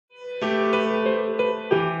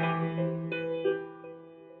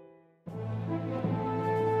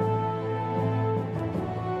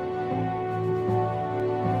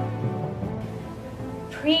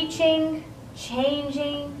Preaching,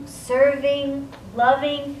 changing, serving,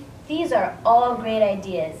 loving, these are all great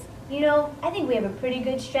ideas. You know, I think we have a pretty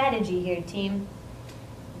good strategy here, team.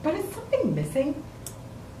 But is something missing?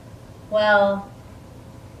 Well,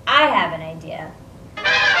 I have an idea.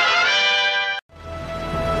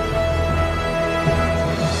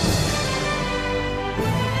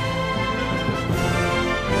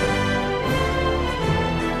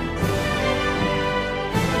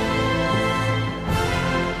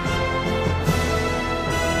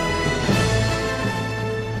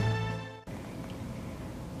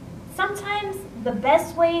 Sometimes the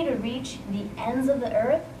best way to reach the ends of the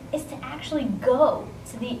earth is to actually go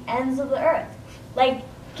to the ends of the earth. Like,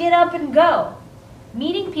 get up and go.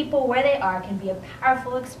 Meeting people where they are can be a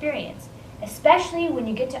powerful experience, especially when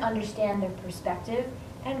you get to understand their perspective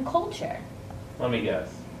and culture. Let me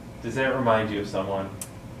guess. Does that remind you of someone?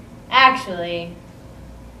 Actually,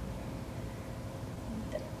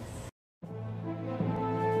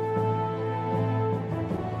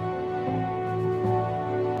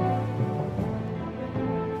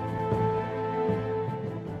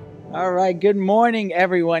 All right, good morning,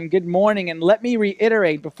 everyone. Good morning. And let me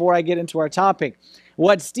reiterate before I get into our topic.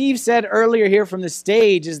 What Steve said earlier here from the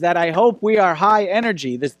stage is that I hope we are high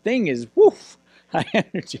energy. This thing is, woof, high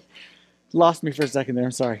energy. Lost me for a second there,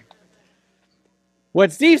 I'm sorry.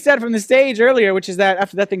 What Steve said from the stage earlier, which is that,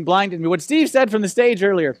 after that thing blinded me, what Steve said from the stage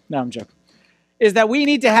earlier, no, I'm joking, is that we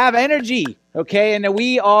need to have energy, okay? And that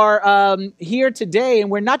we are here today, and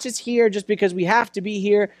we're not just here just because we have to be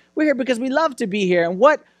here. We're here because we love to be here. And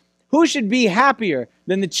who should be happier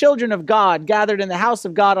than the children of God gathered in the house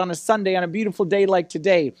of God on a Sunday on a beautiful day like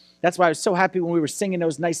today? That's why I was so happy when we were singing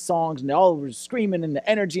those nice songs and they all were screaming and the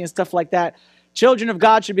energy and stuff like that. Children of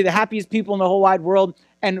God should be the happiest people in the whole wide world.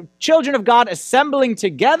 And children of God assembling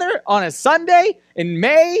together on a Sunday in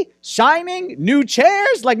May, shining, new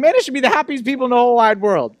chairs. Like, man, it should be the happiest people in the whole wide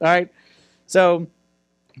world. All right? So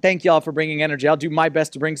thank y'all for bringing energy. I'll do my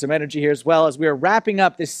best to bring some energy here as well as we are wrapping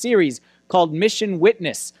up this series called Mission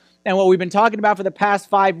Witness. And what we've been talking about for the past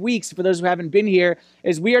 5 weeks, for those who haven't been here,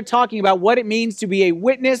 is we are talking about what it means to be a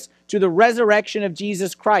witness to the resurrection of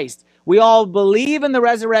Jesus Christ. We all believe in the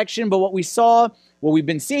resurrection, but what we've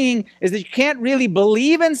been seeing, is that you can't really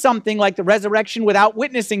believe in something like the resurrection without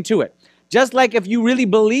witnessing to it. Just like if you really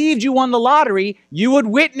believed you won the lottery, you would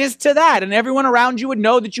witness to that, and everyone around you would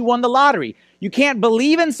know that you won the lottery. You can't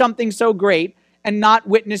believe in something so great and not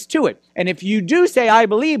witness to it. And if you do say, I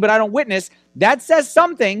believe, but I don't witness, that says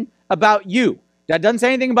something about you. That doesn't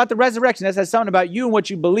say anything about the resurrection. That says something about you and what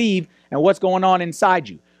you believe and what's going on inside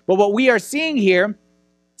you. But what we are seeing here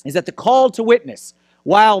is that the call to witness,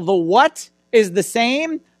 while the what is the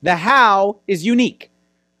same, the how is unique.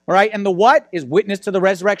 All right? And the what is witness to the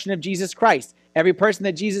resurrection of Jesus Christ. Every person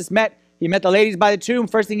that Jesus met, he met the ladies by the tomb.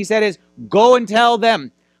 First thing he said is, go and tell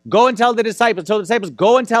them. Go and tell the disciples. So the disciples,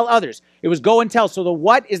 go and tell others. It was go and tell. So the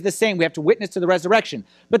what is the same. We have to witness to the resurrection.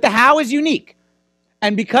 But the how is unique.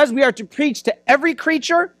 And because we are to preach to every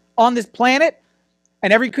creature on this planet,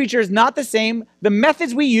 and every creature is not the same, the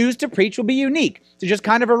methods we use to preach will be unique. So just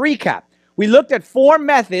kind of a recap. We looked at 4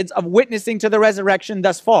 methods of witnessing to the resurrection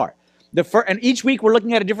thus far. And each week we're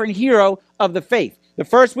looking at a different hero of the faith. The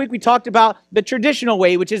first week we talked about the traditional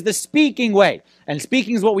way, which is the speaking way. And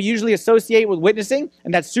speaking is what we usually associate with witnessing,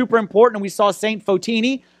 and that's super important. And we saw Saint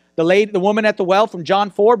Fotini, the woman at the well from John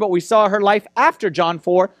 4, but we saw her life after John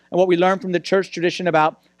 4 and what we learned from the church tradition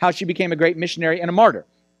about how she became a great missionary and a martyr.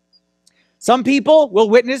 Some people will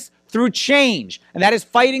witness through change, and that is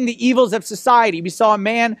fighting the evils of society. We saw a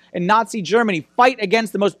man in Nazi Germany fight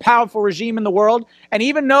against the most powerful regime in the world, and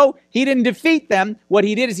even though he didn't defeat them, what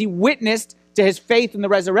he did is he witnessed to his faith in the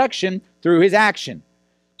resurrection through his action.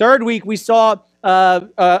 Third week, we saw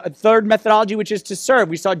a third methodology, which is to serve.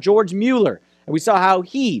 We saw George Mueller, and we saw how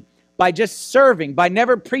he, by just serving, by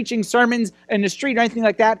never preaching sermons in the street or anything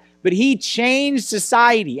like that, but he changed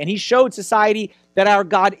society, and he showed society that our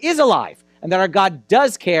God is alive, and that our God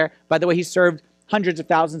does care by the way he served hundreds of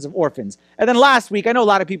thousands of orphans. And then last week, I know a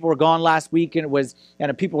lot of people were gone last week, and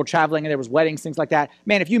people were traveling, and there was weddings, things like that.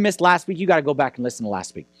 Man, if you missed last week, you got to go back and listen to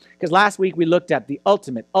last week. Because last week, we looked at the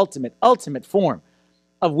ultimate form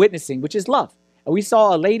of witnessing, which is love. And we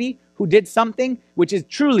saw a lady who did something which is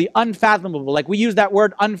truly unfathomable. Like we use that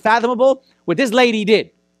word unfathomable. What this lady did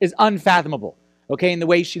is unfathomable. Okay, and the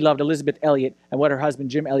way she loved Elizabeth Elliot and what her husband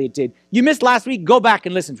Jim Elliot did. You missed last week, go back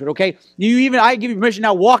and listen to it, okay? I give you permission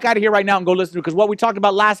now, walk out of here right now and go listen to it, because what we talked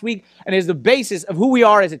about last week and is the basis of who we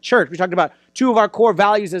are as a church. We talked about 2 of our core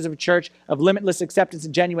values as a church of limitless acceptance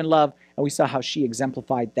and genuine love, and we saw how she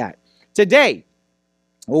exemplified that. Today,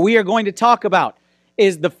 what we are going to talk about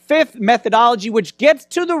is the fifth methodology, which gets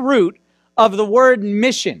to the root of the word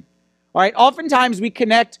mission. All right, oftentimes we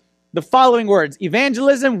connect the following words: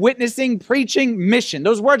 evangelism, witnessing, preaching, mission.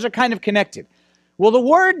 Those words are kind of connected. Well, the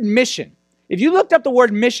word mission, if you looked up the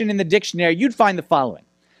word mission in the dictionary, you'd find the following.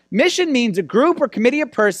 Mission means a group or committee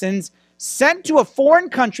of persons sent to a foreign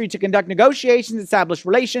country to conduct negotiations, establish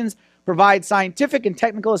relations, provide scientific and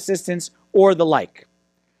technical assistance, or the like.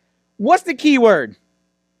 What's the key word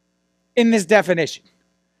in this definition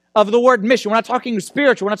of the word mission? We're not talking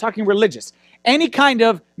spiritual, we're not talking religious. Any kind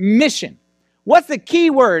of mission. What's the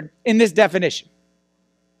key word in this definition?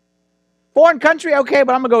 Foreign country? Okay,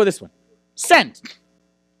 but I'm going to go with this one. Sent.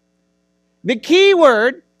 The key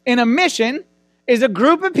word in a mission is a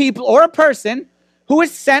group of people or a person who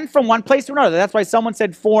is sent from one place to another. That's why someone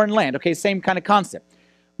said foreign land. Okay, same kind of concept.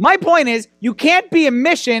 My point is, you can't be a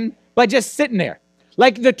mission by just sitting there.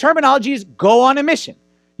 Like, the terminology is go on a mission.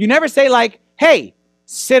 You never say like, hey,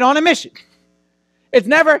 sit on a mission. It's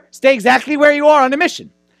never stay exactly where you are on a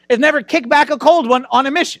mission. It's never kick back a cold one on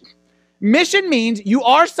a mission. Mission means you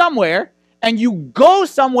are somewhere and you go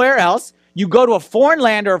somewhere else. You go to a foreign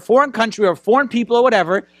land or a foreign country or foreign people or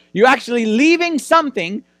whatever. You're actually leaving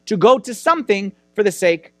something to go to something for the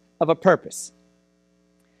sake of a purpose.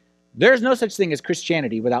 There's no such thing as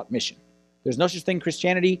Christianity without mission. There's no such thing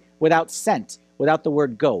Christianity without sent, without the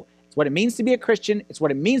word go. It's what it means to be a Christian. It's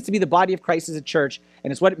what it means to be the body of Christ as a church.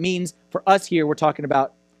 And it's what it means for us here we're talking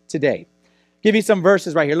about today. Give you some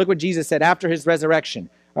verses right here. Look what Jesus said after his resurrection.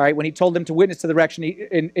 All right, when he told them to witness to the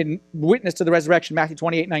resurrection, Matthew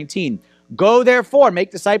 28:19. Go therefore, make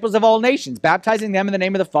disciples of all nations, baptizing them in the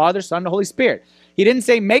name of the Father, Son, and Holy Spirit. He didn't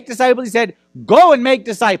say make disciples. He said go and make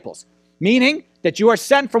disciples, meaning that you are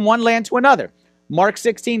sent from one land to another. Mark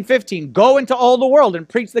 16:15, go into all the world and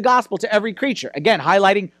preach the gospel to every creature. Again,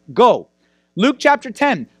 highlighting go. Luke chapter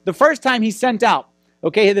 10, the first time he sent out,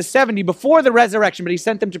 okay, the 70 before the resurrection, but he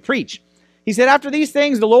sent them to preach. He said, after these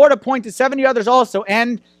things, the Lord appointed 70 others also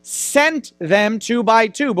and sent them 2 by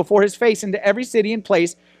 2 before his face into every city and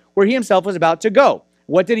place where he himself was about to go.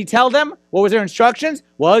 What did he tell them? What was their instructions?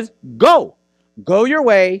 Was go. Go your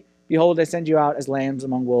way. Behold, I send you out as lambs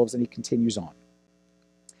among wolves. And he continues on.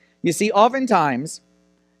 You see, oftentimes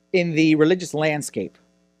in the religious landscape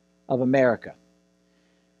of America,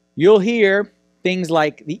 you'll hear things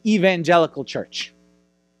like the evangelical church.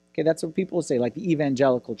 Okay, that's what people say, like the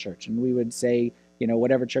evangelical church. And we would say, you know,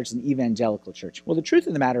 whatever church is an evangelical church. Well, the truth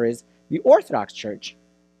of the matter is the Orthodox Church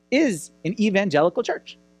is an evangelical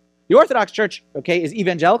church. The Orthodox Church, okay, is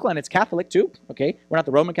evangelical and it's Catholic too, okay? We're not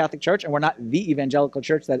the Roman Catholic Church and we're not the evangelical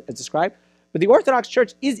church that is described. But the Orthodox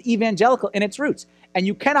Church is evangelical in its roots. And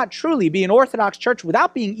you cannot truly be an Orthodox church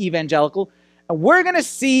without being evangelical. And we're going to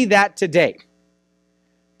see that today.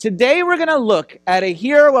 Today we're going to look at a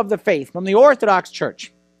hero of the faith from the Orthodox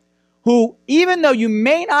Church who, even though you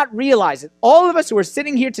may not realize it, all of us who are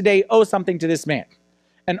sitting here today owe something to this man.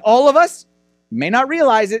 And all of us may not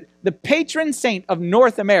realize it, the patron saint of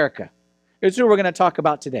North America is who we're going to talk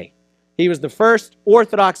about today. He was the first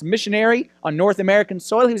Orthodox missionary on North American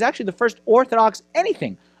soil. He was actually the first Orthodox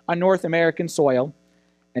anything on North American soil.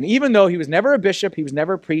 And even though he was never a bishop, he was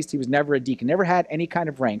never a priest, he was never a deacon, never had any kind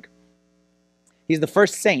of rank, he's the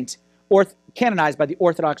first saint canonized by the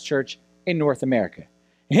Orthodox Church in North America.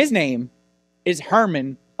 And his name is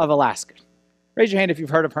Herman of Alaska. Raise your hand if you've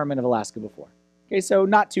heard of Herman of Alaska before. Okay, so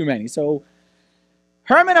not too many. So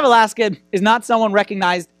Herman of Alaska is not someone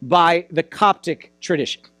recognized by the Coptic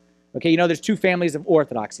tradition. Okay, you know there's 2 families of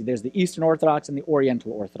Orthodoxy. There's the Eastern Orthodox and the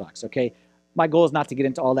Oriental Orthodox, okay? My goal is not to get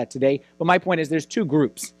into all that today, but my point is there's 2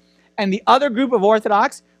 groups. And the other group of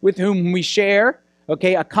Orthodox with whom we share,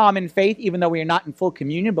 okay, a common faith, even though we are not in full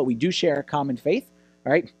communion, but we do share a common faith,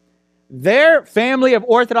 all right? Their family of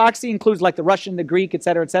Orthodoxy includes like the Russian, the Greek,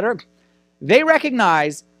 etc., etc. They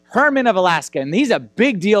recognize Herman of Alaska, and he's a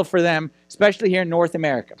big deal for them, especially here in North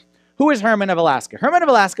America. Who is Herman of Alaska? Herman of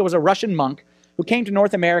Alaska was a Russian monk who came to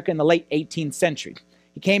North America in the late 18th century.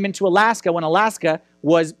 He came into Alaska when Alaska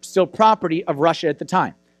was still property of Russia at the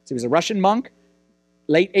time. So he was a Russian monk.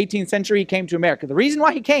 Late 18th century, he came to America. The reason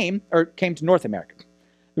why he came to North America,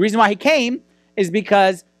 the reason why he came is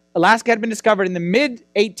because Alaska had been discovered in the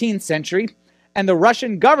mid-18th century, and the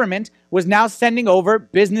Russian government was now sending over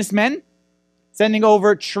businessmen, sending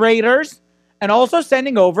over traders, and also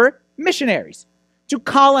sending over missionaries to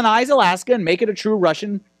colonize Alaska and make it a true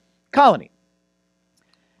Russian colony.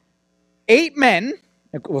 8 men,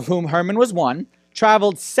 of whom Herman was one,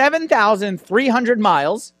 traveled 7,300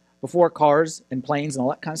 miles before cars and planes and all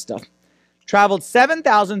that kind of stuff. Traveled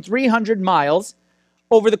 7,300 miles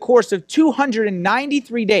over the course of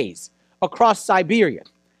 293 days across Siberia.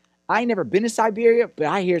 I never been to Siberia, but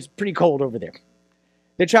I hear it's pretty cold over there.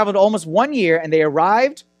 They traveled almost 1 year, and they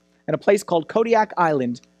arrived at a place called Kodiak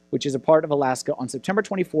Island, which is a part of Alaska, on September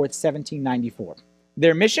 24th, 1794.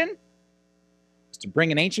 Their mission was to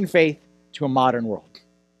bring an ancient faith to a modern world.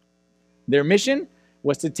 Their mission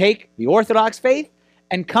was to take the Orthodox faith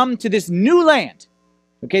and come to this new land,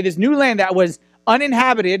 okay, this new land that was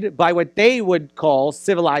uninhabited by what they would call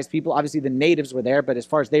civilized people. Obviously, the natives were there, but as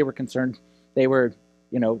far as they were concerned, they were,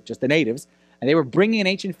 just the natives, and they were bringing an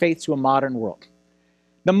ancient faith to a modern world.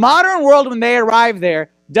 The modern world, when they arrived there,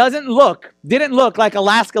 didn't look like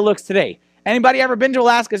Alaska looks today. Anybody ever been to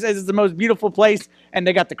Alaska says it's the most beautiful place, and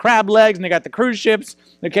they got the crab legs, and they got the cruise ships,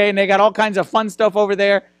 okay, and they got all kinds of fun stuff over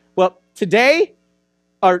there. Well, today,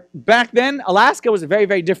 or back then, Alaska was very,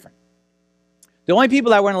 very different. The only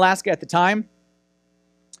people that were in Alaska at the time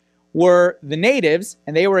were the natives,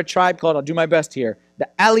 and they were a tribe called, I'll do my best here, the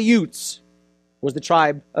Aleuts was the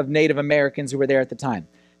tribe of Native Americans who were there at the time.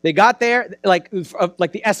 They got there like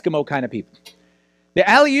the Eskimo kind of people. The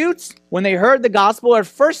Aleuts, when they heard the gospel, are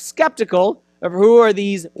first skeptical of who are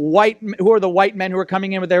the white men who are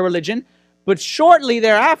coming in with their religion, but shortly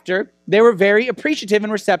thereafter, they were very appreciative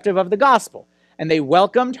and receptive of the gospel, and they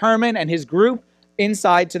welcomed Herman and his group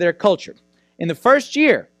inside to their culture. In the first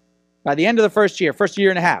year, by the end of the first year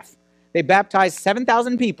and a half, they baptized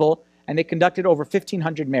 7,000 people, and they conducted over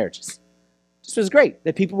 1,500 marriages. This was great.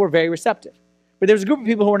 The people were very receptive. But there was a group of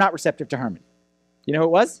people who were not receptive to Herman. You know who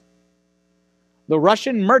it was? The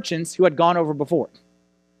Russian merchants who had gone over before,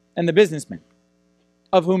 and the businessmen,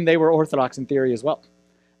 of whom they were Orthodox in theory as well.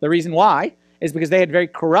 The reason why is because they had very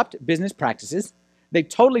corrupt business practices. They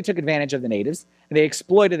totally took advantage of the natives, and they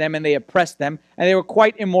exploited them, and they oppressed them, and they were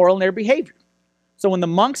quite immoral in their behavior. So when the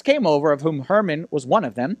monks came over, of whom Herman was one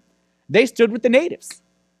of them, they stood with the natives,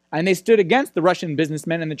 and they stood against the Russian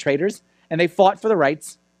businessmen and the traders, and they fought for the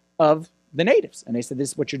rights of the natives. And they said,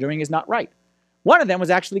 this, what you're doing is not right. One of them was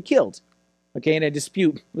actually killed, okay, in a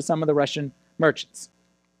dispute with some of the Russian merchants.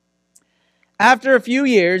 After a few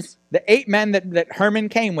years, the 8 men that Herman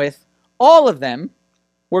came with, all of them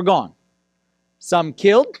were gone. Some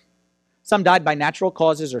killed, some died by natural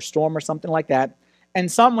causes or storm or something like that, and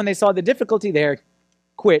some, when they saw the difficulty there,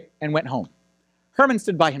 quit and went home. Herman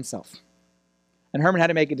stood by himself, and Herman had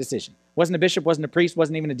to make a decision. Wasn't a bishop, wasn't a priest,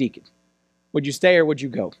 wasn't even a deacon. Would you stay or would you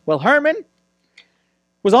go? Well, Herman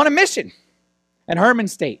was on a mission, and Herman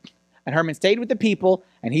stayed. And Herman stayed with the people,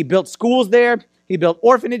 and he built schools there. He built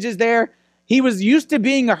orphanages there. He was used to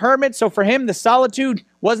being a hermit, so for him, the solitude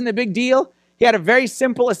wasn't a big deal. He had a very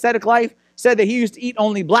simple ascetic life. Said that he used to eat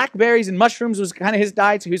only blackberries and mushrooms was kind of his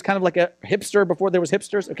diet, so he was kind of like a hipster before there was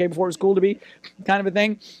hipsters, okay, before it was cool to be, kind of a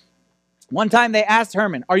thing. One time they asked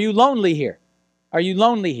Herman, are you lonely here? Are you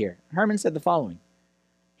lonely here? Herman said the following.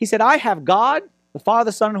 He said, I have God, the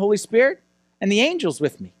Father, Son, and Holy Spirit, and the angels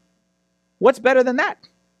with me. What's better than that?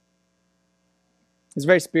 He's a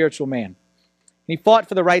very spiritual man. He fought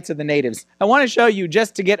for the rights of the natives. I want to show you,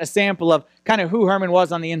 just to get a sample of kind of who Herman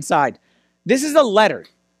was on the inside. This is a letter,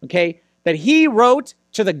 okay, that he wrote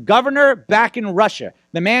to the governor back in Russia,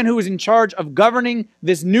 the man who was in charge of governing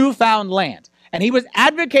this newfound land. And he was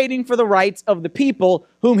advocating for the rights of the people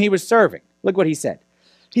whom he was serving. Look what he said.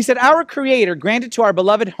 He said, our Creator granted to our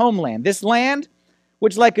beloved homeland this land,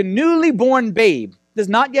 which like a newly born babe does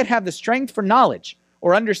not yet have the strength for knowledge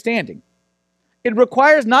or understanding. It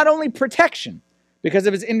requires not only protection because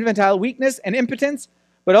of his infantile weakness and impotence,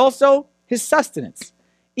 but also his sustenance.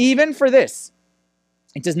 Even for this,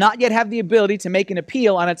 it does not yet have the ability to make an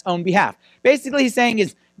appeal on its own behalf. Basically, he's saying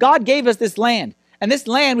is, God gave us this land, and this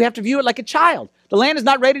land, we have to view it like a child. The land is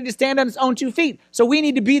not ready to stand on its own 2 feet, so we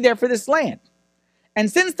need to be there for this land. And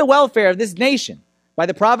since the welfare of this nation, by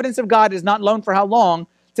the providence of God, is not known for how long,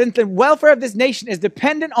 since the welfare of this nation is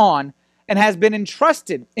dependent on and has been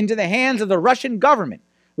entrusted into the hands of the Russian government,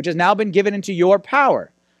 which has now been given into your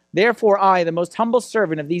power, therefore I, the most humble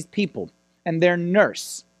servant of these people and their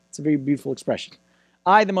nurse, it's a very beautiful expression,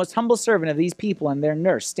 I, the most humble servant of these people and their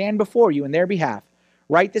nurse, stand before you in their behalf,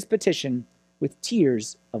 write this petition with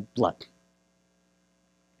tears of blood.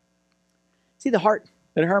 See the heart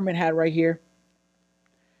that Herman had right here?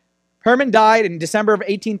 Herman died in December of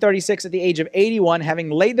 1836 at the age of 81, having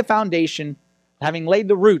laid the foundation, having laid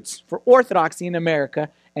the roots for orthodoxy in America.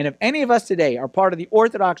 And if any of us today are part of the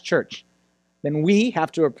Orthodox Church, then we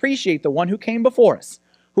have to appreciate the one who came before us,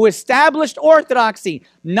 who established orthodoxy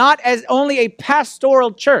not as only a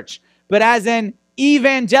pastoral church, but as an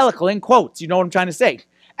evangelical, in quotes, you know what I'm trying to say,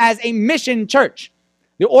 as a mission church.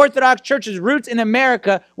 The Orthodox Church's roots in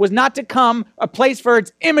America was not to come a place for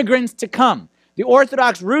its immigrants to come. The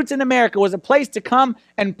Orthodox roots in America was a place to come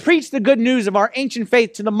and preach the good news of our ancient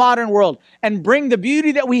faith to the modern world and bring the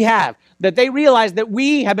beauty that we have, that they realize that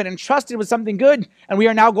we have been entrusted with something good, and we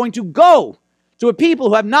are now going to go to a people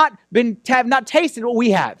who have not tasted what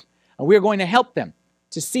we have, and we are going to help them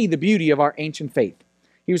to see the beauty of our ancient faith.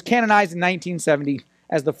 He was canonized in 1970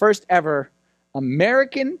 as the first ever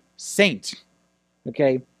American saint,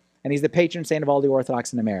 okay? And he's the patron saint of all the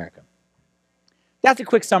Orthodox in America. That's a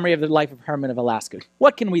quick summary of the life of Herman of Alaska.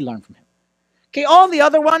 What can we learn from him? Okay, all the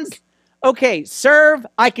other ones, okay, serve,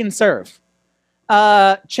 I can serve.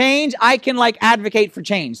 Change, I can advocate for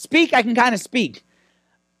change. Speak, I can kind of speak.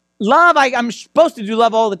 Love, I'm supposed to do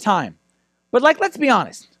love all the time. But let's be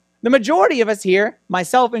honest. The majority of us here,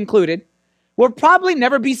 myself included, will probably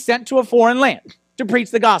never be sent to a foreign land to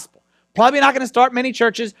preach the gospel. Probably not going to start many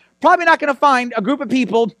churches. Probably not going to find a group of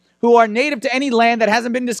people who are native to any land that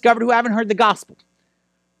hasn't been discovered, who haven't heard the gospel.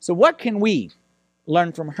 So what can we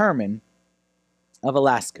learn from Herman of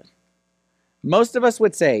Alaska? Most of us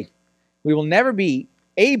would say we will never be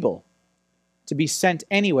able to be sent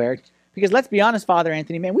anywhere because, let's be honest, Father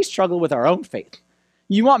Anthony, man, we struggle with our own faith.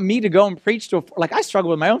 You want me to go and preach to I struggle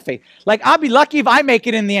with my own faith. I'll be lucky if I make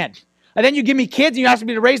it in the end. And then you give me kids and you ask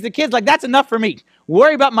me to raise the kids. That's enough for me.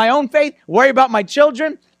 Worry about my own faith. Worry about my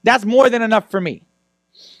children. That's more than enough for me.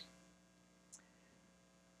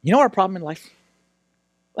 You know our problem in life?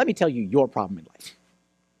 Let me tell you your problem in life.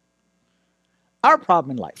 Our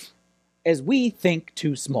problem in life is we think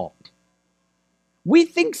too small. We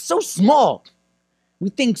think so small. We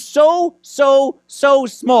think so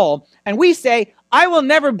small. And we say, I will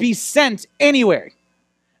never be sent anywhere.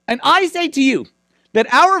 And I say to you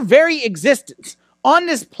that our very existence on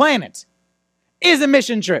this planet is a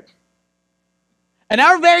mission trip. And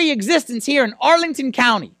our very existence here in Arlington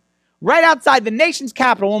County, right outside the nation's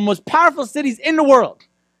capital, one of the most powerful cities in the world,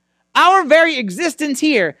 our very existence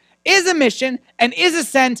here is a mission and is a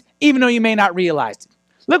sent, even though you may not realize it.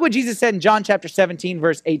 Look what Jesus said in John chapter 17,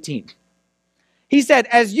 verse 18. He said,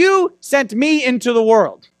 as you sent me into the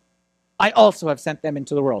world, I also have sent them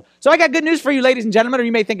into the world. So I got good news for you, ladies and gentlemen, or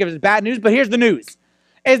you may think of it as bad news, but here's the news,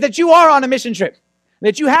 is that you are on a mission trip,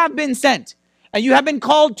 that you have been sent, and you have been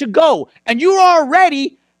called to go, and you are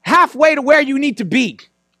already halfway to where you need to be.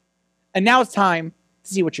 And now it's time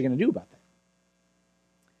to see what you're going to do about that.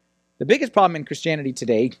 The biggest problem in Christianity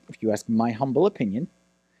today, if you ask my humble opinion,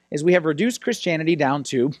 is we have reduced Christianity down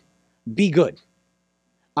to be good.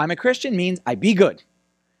 I'm a Christian means I be good.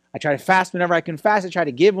 I try to fast whenever I can fast. I try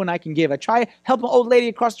to give when I can give. I try to help an old lady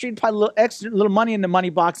across the street, put a little extra little money in the money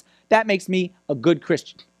box. That makes me a good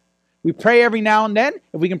Christian. We pray every now and then.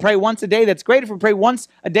 If we can pray once a day, that's great. If we pray once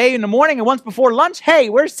a day in the morning and once before lunch, hey,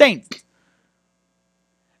 we're saints.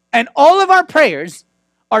 And all of our prayers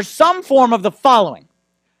are some form of the following.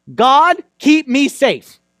 God, keep me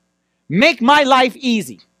safe. Make my life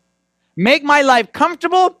easy. Make my life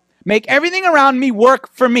comfortable. Make everything around me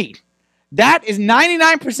work for me. That is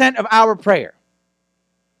 99% of our prayer.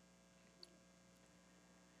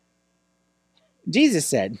 Jesus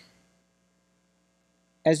said,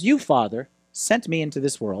 as you, Father, sent me into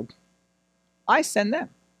this world, I send them.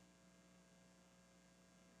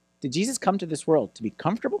 Did Jesus come to this world to be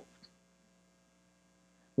comfortable?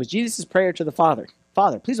 Was Jesus' prayer to the Father,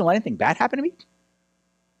 Father, please don't let anything bad happen to me?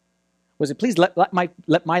 Was it, please let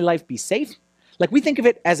my life be safe? We think of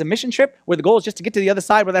it as a mission trip where the goal is just to get to the other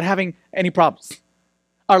side without having any problems.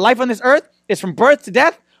 Our life on this earth is from birth to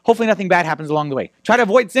death. Hopefully nothing bad happens along the way. Try to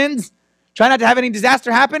avoid sins. Try not to have any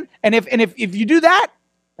disaster happen. And if you do that,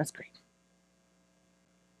 that's great.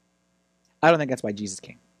 I don't think that's why Jesus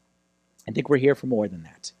came. I think we're here for more than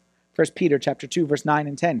that. 1 Peter chapter 2, verse 9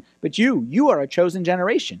 and 10. But you are a chosen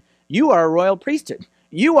generation. You are a royal priesthood.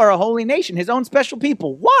 You are a holy nation, his own special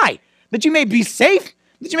people. Why? That you may be safe?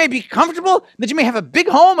 That you may be comfortable? That you may have a big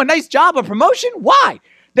home, a nice job, a promotion? Why?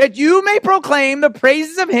 That you may proclaim the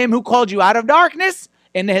praises of him who called you out of darkness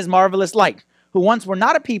into his marvelous light, who once were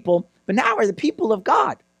not a people, but now are the people of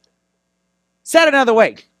God. Said another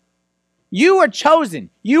way, you are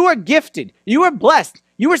chosen, you are gifted, you are blessed,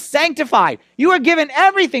 you are sanctified, you are given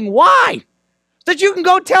everything. Why? So that you can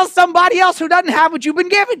go tell somebody else who doesn't have what you've been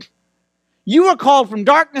given. You are called from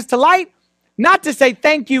darkness to light, not to say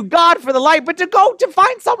thank you, God, for the light, but to go to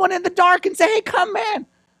find someone in the dark and say, hey, come, man,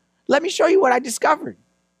 let me show you what I discovered.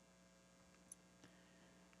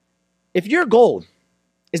 If your goal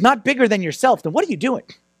is not bigger than yourself, then what are you doing?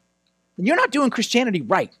 Then you're not doing Christianity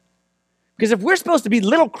right. Because if we're supposed to be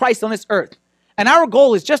little Christ on this earth, and our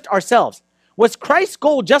goal is just ourselves, was Christ's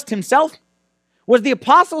goal just himself? Was the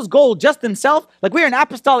apostles' goal just themselves? We're an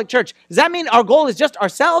apostolic church. Does that mean our goal is just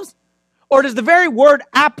ourselves? Or does the very word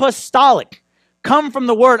apostolic come from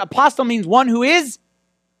the word. Apostle means one who is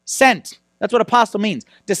sent. That's what apostle means.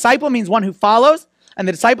 Disciple means one who follows, and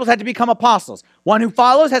the disciples had to become apostles. One who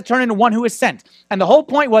follows has turned into one who is sent. And the whole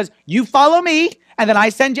point was, you follow me, and then I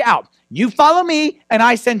send you out. You follow me, and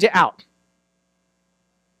I send you out.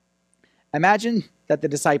 Imagine that the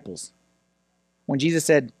disciples, when Jesus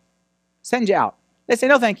said, send you out, they say,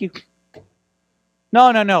 no, thank you.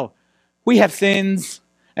 No. We have sins,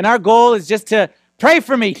 and our goal is just to pray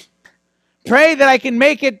for me. Pray that I can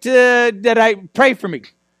make it, pray for me.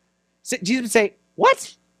 So Jesus would say,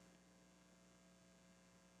 what?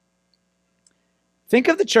 Think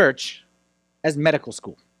of the church as medical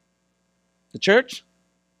school. The church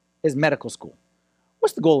is medical school.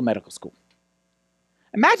 What's the goal of medical school?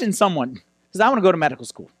 Imagine someone says, I want to go to medical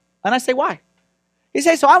school. And I say, why? He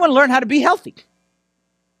says, so I want to learn how to be healthy.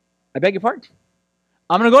 I beg your pardon?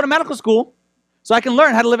 I'm going to go to medical school so I can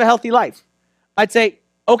learn how to live a healthy life. I'd say,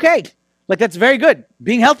 okay, like that's very good.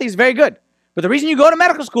 Being healthy is very good. But the reason you go to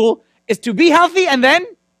medical school is to be healthy and then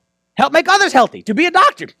help make others healthy, to be a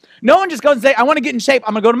doctor. No one just goes and say, I want to get in shape,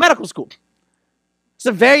 I'm going to go to medical school. It's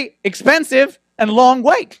a very expensive and long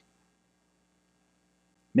wait.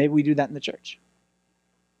 Maybe we do that in the church.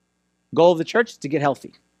 Goal of the church is to get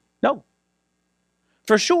healthy. No.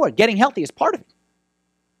 For sure, getting healthy is part of it.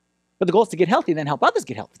 But the goal is to get healthy and then help others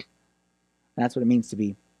get healthy. And that's what it means to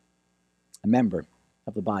be a member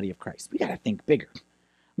of the body of Christ. We got to think bigger. I'm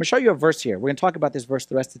going to show you a verse here. We're going to talk about this verse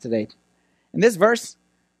the rest of today. And this verse,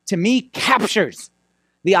 to me, captures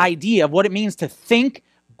the idea of what it means to think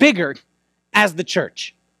bigger as the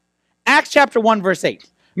church. Acts chapter 1, verse 8.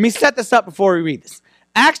 Let me set this up before we read this.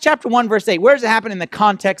 Acts chapter 1, verse 8. Where does it happen in the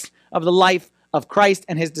context of the life of Christ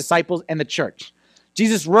and his disciples and the church?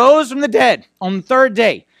 Jesus rose from the dead on the third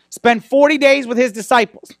day, spent 40 days with his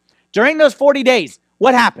disciples. During those 40 days,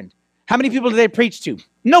 what happened? How many people did they preach to?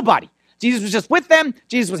 Nobody. Jesus was just with them.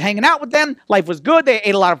 Jesus was hanging out with them. Life was good. They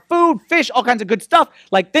ate a lot of food, fish, all kinds of good stuff.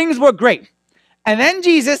 Like things were great. And then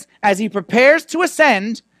Jesus, as he prepares to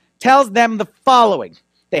ascend, tells them the following.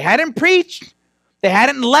 They hadn't preached. They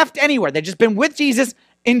hadn't left anywhere. They'd just been with Jesus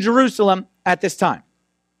in Jerusalem at this time.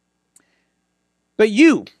 But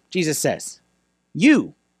you, Jesus says,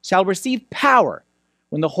 you shall receive power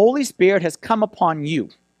when the Holy Spirit has come upon you.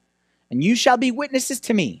 And you shall be witnesses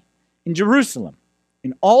to me in Jerusalem,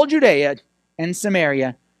 in all Judea and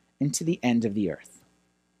Samaria, and to the end of the earth.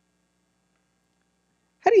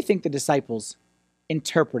 How do you think the disciples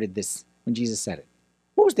interpreted this when Jesus said it?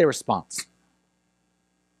 What was their response?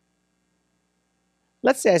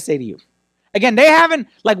 Let's say I say to you, again, they haven't,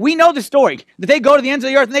 like we know the story, that they go to the ends of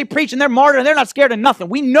the earth and they preach and they're martyred and they're not scared of nothing.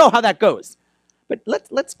 We know how that goes. But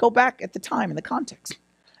let's go back at the time in the context.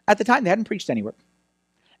 At the time, they hadn't preached anywhere.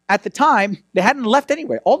 At the time, they hadn't left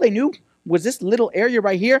anywhere. All they knew was this little area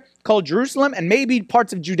right here called Jerusalem and maybe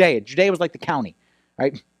parts of Judea. Judea was like the county,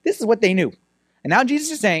 right? This is what they knew. And now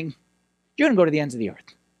Jesus is saying, you're going to go to the ends of the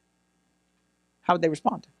earth. How would they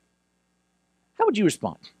respond? How would you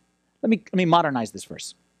respond? Let me modernize this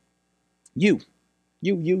verse. You,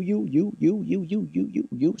 especially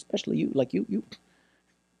you, like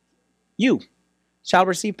you shall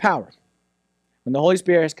receive power when the Holy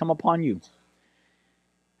Spirit has come upon you.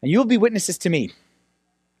 And you'll be witnesses to me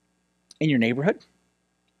in your neighborhood,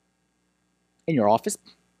 in your office,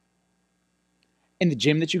 in the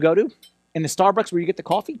gym that you go to, in the Starbucks where you get the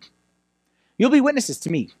coffee. You'll be witnesses to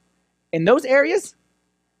me in those areas,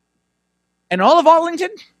 and all of Arlington,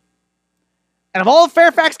 and of all of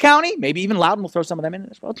Fairfax County, maybe even Loudoun, we'll throw some of them in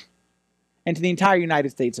as well, and to the entire United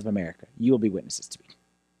States of America. You will be witnesses to me.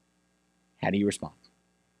 How do you respond?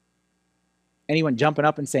 Anyone jumping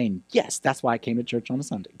up and saying, yes, that's why I came to church on a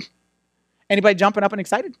Sunday? Anybody jumping up and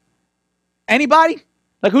excited? Anybody?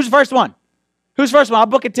 Like, who's the first one? Who's the first one? I'll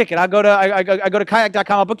book a ticket. I go to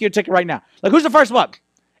kayak.com. I'll book you a ticket right now. Like, who's the first one?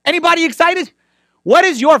 Anybody excited? What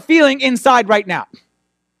is your feeling inside right now?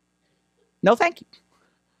 No, thank you.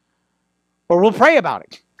 Or we'll pray about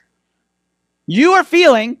it. You are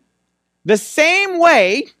feeling the same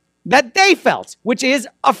way that they felt, which is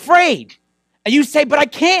afraid. And you say, but I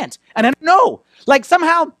can't. And I don't know. Like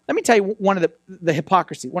somehow, let me tell you one of the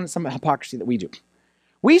hypocrisy, some hypocrisy that we do.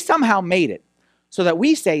 We somehow made it so that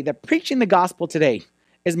we say that preaching the gospel today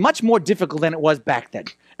is much more difficult than it was back then.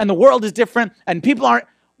 And the world is different and people aren't.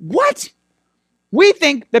 What? We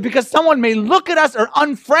think that because someone may look at us or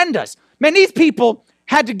unfriend us. Man, these people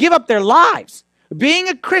had to give up their lives. Being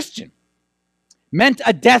a Christian meant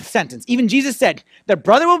a death sentence. Even Jesus said that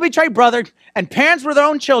brother will betray brother and parents were their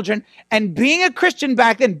own children. And being a Christian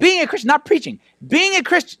back then, being a Christian, not preaching, being a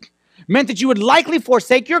Christian meant that you would likely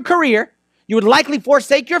forsake your career, You would likely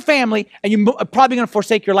forsake your family, and you're probably going to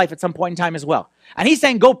forsake your life at some point in time as well. And he's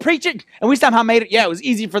saying, go preach it. And we somehow made it, yeah, it was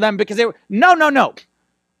easy for them because they were, no.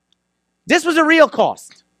 This was a real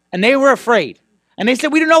cost. And they were afraid. And they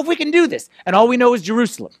said, we don't know if we can do this. And all we know is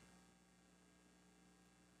Jerusalem.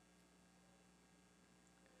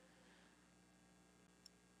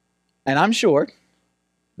 And I'm sure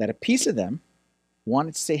that a piece of them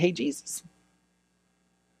wanted to say, hey, Jesus,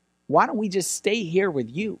 why don't we just stay here with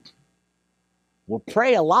you? We'll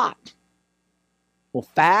pray a lot. We'll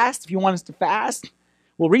fast if you want us to fast.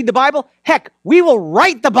 We'll read the Bible. Heck, we will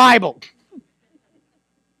write the Bible.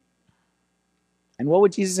 And what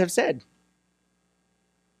would Jesus have said? He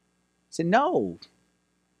said, no.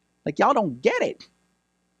 Like, y'all don't get it.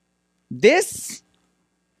 This,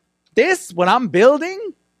 what I'm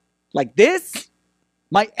building, like this,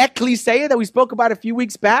 my ecclesia that we spoke about a few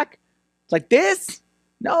weeks back, like this,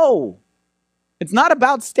 no. It's not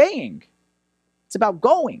about staying. It's about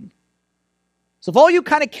going. So if all you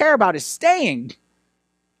kind of care about is staying,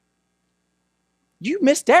 you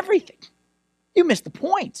missed everything. You missed the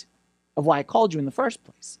point of why I called you in the first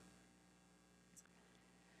place.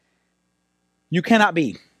 You cannot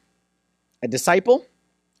be a disciple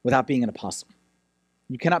without being an apostle.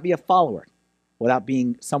 You cannot be a follower without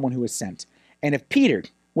being someone who is sent. And if Peter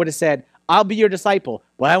would have said, I'll be your disciple,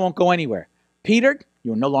 but I won't go anywhere. Peter,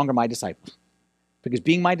 you are no longer my disciple. Because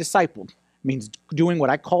being my disciple means doing what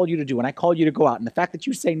I called you to do, and I called you to go out. And the fact that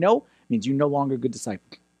you say no means you're no longer a good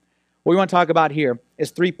disciple. What we want to talk about here is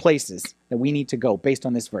 3 places that we need to go based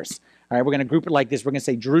on this verse. All right, we're going to group it like this. We're going to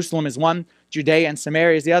say Jerusalem is one, Judea and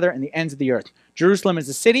Samaria is the other, and the ends of the earth. Jerusalem is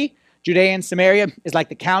the city. Judea and Samaria is like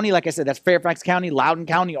the county. Like I said, that's Fairfax County, Loudoun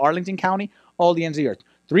County, Arlington County, all the ends of the earth.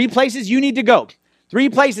 3 places you need to go. 3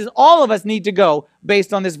 places all of us need to go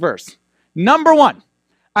based on this verse. Number 1,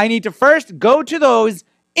 I need to first go to those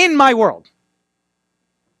in my world.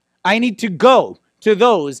 I need to go to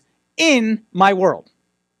those in my world.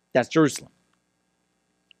 That's Jerusalem.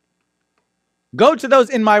 Go to those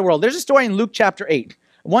in my world. There's a story in Luke chapter 8.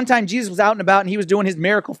 One time Jesus was out and about and he was doing his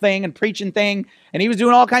miracle thing and preaching thing and he was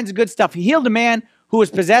doing all kinds of good stuff. He healed a man who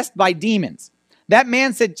was possessed by demons. That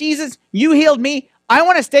man said, Jesus, you healed me. I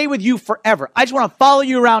want to stay with you forever. I just want to follow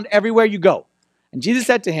you around everywhere you go. And Jesus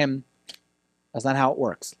said to him, that's not how it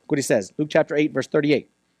works. Look what he says. Luke chapter 8, verse 38.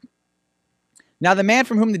 Now the man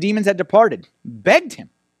from whom the demons had departed begged him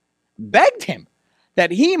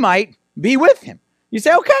that he might be with him. You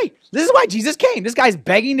say, okay, this is why Jesus came. This guy's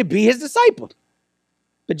begging to be his disciple.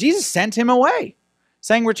 But Jesus sent him away,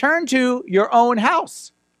 saying, return to your own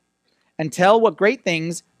house and tell what great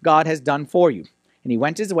things God has done for you. And he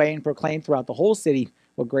went his way and proclaimed throughout the whole city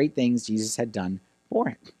what great things Jesus had done for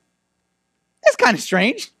him. That's kind of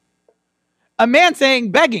strange. A man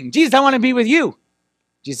begging, Jesus, I want to be with you.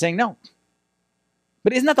 Jesus saying no.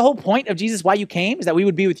 But isn't that the whole point of Jesus, why you came, is that we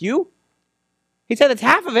would be with you? He said that's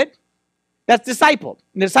half of it. That's disciple.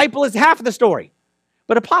 And the disciple is half of the story.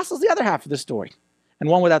 But apostle is the other half of the story. And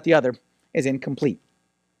one without the other is incomplete.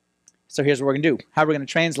 So here's what we're going to do. How are we going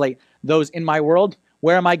to translate those in my world?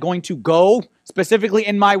 Where am I going to go specifically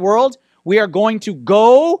in my world? We are going to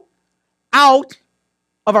go out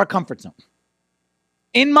of our comfort zone.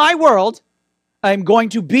 In my world, I'm going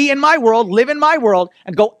to be in my world, live in my world,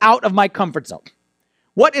 and go out of my comfort zone.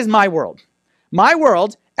 What is my world? My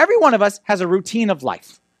world, every one of us has a routine of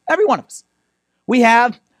life. Every one of us. We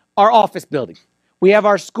have our office building. We have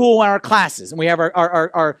our school and our classes, and we have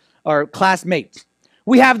our classmates.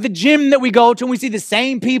 We have the gym that we go to, and we see the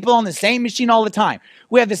same people on the same machine all the time.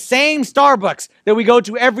 We have the same Starbucks that we go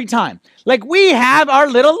to every time. Like, we have our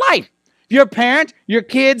little life. If you're a parent, your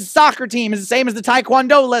kid's soccer team is the same as the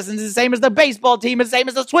taekwondo lessons, is the same as the baseball team, is the same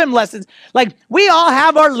as the swim lessons. Like, we all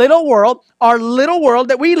have our little world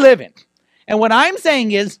that we live in. And what I'm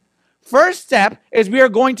saying is, first step is we are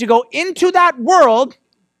going to go into that world,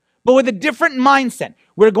 but with a different mindset.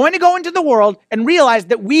 We're going to go into the world and realize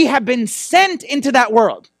that we have been sent into that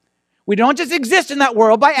world. We don't just exist in that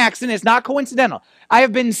world by accident. It's not coincidental. I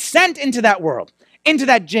have been sent into that world, into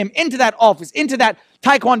that gym, into that office, into that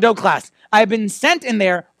taekwondo class. I have been sent in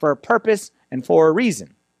there for a purpose and for a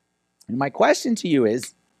reason. And my question to you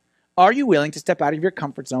is, are you willing to step out of your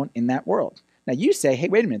comfort zone in that world? Now you say, hey,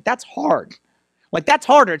 wait a minute, that's hard. Like, that's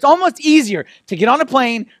harder. It's almost easier to get on a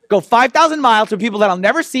plane, go 5,000 miles to people that I'll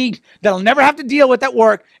never see, that I'll never have to deal with at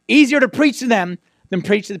work. Easier to preach to them than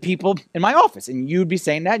preach to the people in my office. And you'd be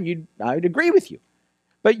saying that, and I would agree with you.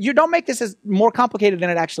 But you don't make this as more complicated than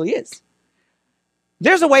it actually is.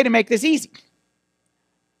 There's a way to make this easy.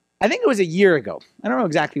 I think it was a year ago. I don't know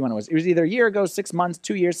exactly when it was. It was either a year ago, 6 months,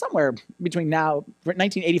 2 years, somewhere between now,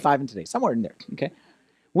 1985 and today, somewhere in there, okay?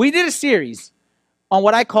 we did a series on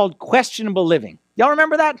what I called questionable living. Y'all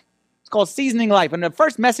remember that? It's called Seasoning Life. And the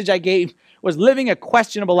first message I gave was living a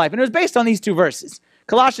questionable life. And it was based on these two verses.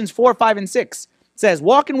 Colossians 4, 5, and 6 says,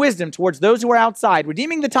 walk in wisdom towards those who are outside,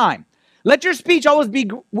 redeeming the time. Let your speech always be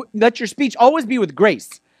with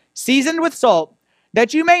grace, seasoned with salt,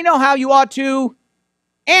 that you may know how you ought to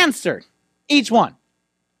answer each one.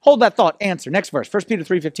 Hold that thought, answer. Next verse, 1 Peter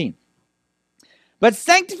 3:15. But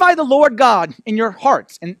sanctify the Lord God in your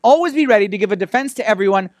hearts, and always be ready to give a defense to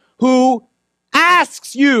everyone who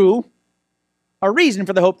asks you a reason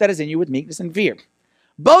for the hope that is in you with meekness and fear.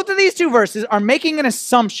 Both of these two verses are making an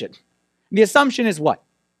assumption. The assumption is what?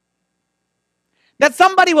 That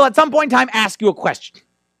somebody will at some point in time ask you a question.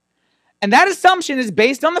 And that assumption is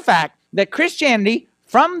based on the fact that Christianity,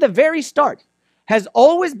 from the very start, has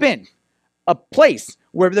always been a place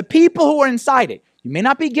where the people who are inside it, you may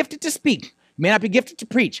not be gifted to speak, you may not be gifted to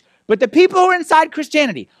preach, but the people who are inside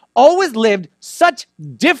Christianity always lived such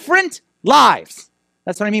different lives.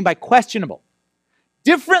 That's what I mean by questionable.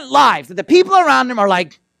 Different lives that the people around them are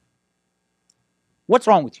like, what's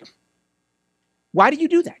wrong with you? Why do you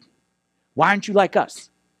do that? Why aren't you like us?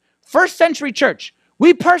 First century church,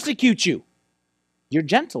 we persecute you. You're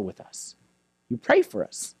gentle with us. You pray for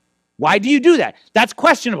us. Why do you do that? That's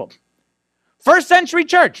questionable. First century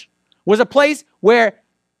church was a place where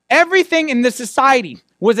everything in the society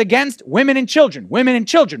was against women and children, women and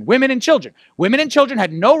children, women and children. Women and children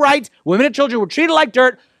had no rights. Women and children were treated like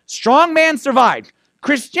dirt. Strong man survived.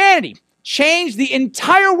 Christianity changed the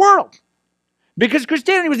entire world because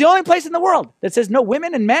Christianity was the only place in the world that says no,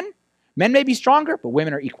 women and men may be stronger, but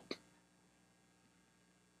women are equal.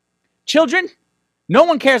 Children, no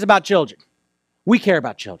one cares about children. We care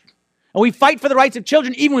about children. And we fight for the rights of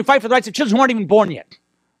children, even we fight for the rights of children who aren't even born yet.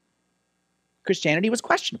 Christianity was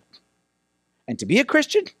questionable. And to be a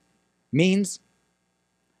Christian means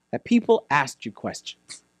that people asked you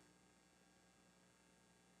questions.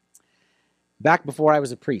 Back before I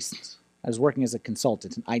was a priest, I was working as a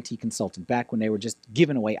consultant, an IT consultant, back when they were just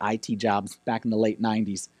giving away IT jobs back in the late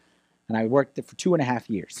 90s. And I worked there for 2.5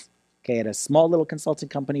 years. Okay, at a small little consulting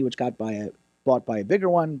company which got bought by a bigger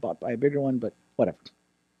one, but whatever.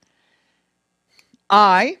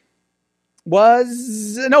 I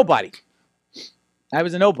was a nobody. I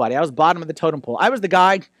was bottom of the totem pole. I was the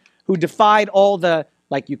guy who defied all the,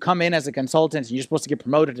 like, you come in as a consultant and you're supposed to get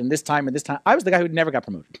promoted in this time and this time. I was the guy who never got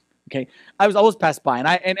promoted. Okay, I was always passed by,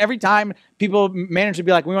 and every time people managed to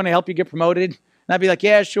be like, "We want to help you get promoted," and I'd be like,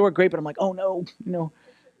 "Yeah, sure, great," but I'm like, "Oh no,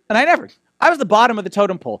 and I was the bottom of the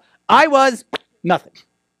totem pole. I was nothing.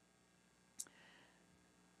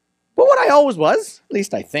 But what I always was, at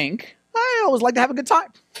least I think, I always like to have a good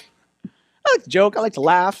time. I like to joke, I like to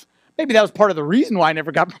laugh. Maybe that was part of the reason why I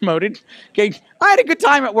never got promoted. Okay, I had a good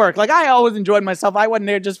time at work. Like, I always enjoyed myself. I wasn't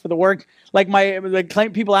there just for the work. Like,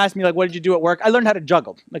 people ask me, like, what did you do at work? I learned how to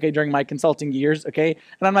juggle, okay, during my consulting years, okay?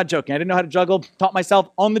 And I'm not joking. I didn't know how to juggle. Taught myself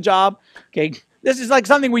on the job, okay? This is like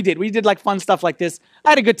something we did. We did like fun stuff like this.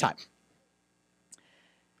 I had a good time.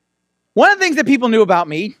 One of the things that people knew about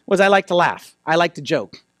me was I like to laugh. I like to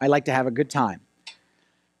joke. I like to have a good time.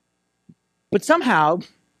 But somehow,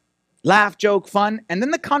 laugh, joke, fun, and then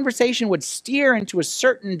the conversation would steer into a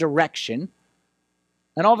certain direction,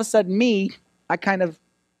 and all of a sudden I never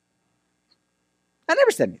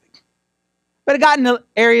said anything. But it got into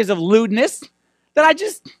areas of lewdness that I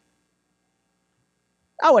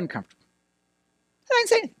wasn't comfortable. I didn't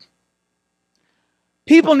say anything.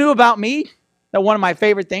 People knew about me that one of my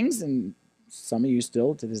favorite things, and some of you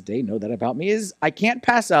still to this day know that about me, is I can't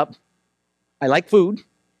pass up. I like food.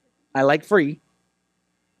 I like free.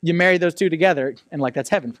 You marry those two together, and like that's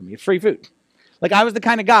heaven for me. It's free food. Like, I was the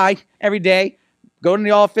kind of guy every day, go to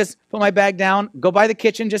the office, put my bag down, go by the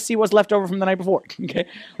kitchen, just see what's left over from the night before. Okay,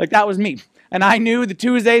 like that was me. And I knew the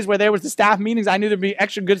Tuesdays where there was the staff meetings, I knew there'd be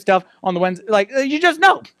extra good stuff on the Wednesday. Like, you just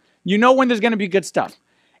know. You know when there's going to be good stuff.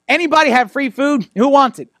 Anybody have free food? Who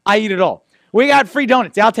wants it? I eat it all. We got free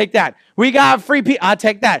donuts. I'll take that. We got free pizza. I'll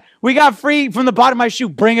take that. We got free from the bottom of my shoe.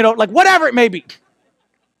 Bring it out. Like, whatever it may be.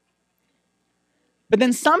 But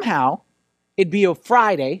then somehow, it'd be a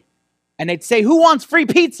Friday, and they'd say, who wants free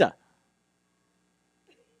pizza?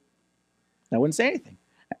 I wouldn't say anything.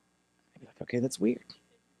 I'd be like, okay, that's weird.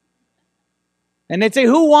 And they'd say,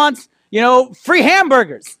 who wants, free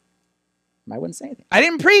hamburgers? I wouldn't say anything. I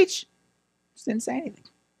didn't preach. Just didn't say anything.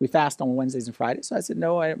 We fast on Wednesdays and Fridays. So I said,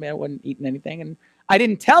 no, I wasn't eating anything. And I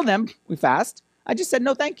didn't tell them we fast. I just said,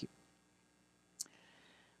 no, thank you.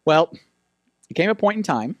 Well, it came a point in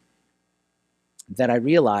time that I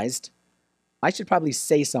realized I should probably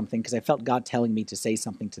say something because I felt God telling me to say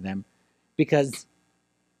something to them, because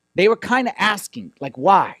They were kind of asking, like,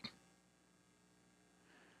 why?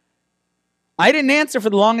 I didn't answer for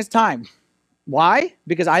the longest time. Why?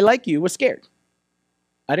 Because I, like you, was scared.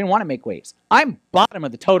 I didn't want to make waves. I'm bottom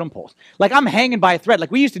of the totem pole. Like, I'm hanging by a thread.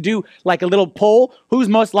 Like, we used to do like a little poll, who's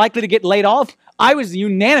most likely to get laid off. I was the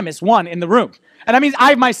unanimous one in the room. And I mean,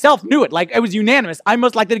 I myself knew it. Like, it was unanimous. I'm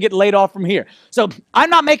most likely to get laid off from here. So I'm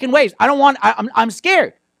not making waves. I'm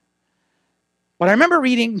scared. But I remember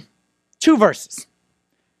reading 2 verses.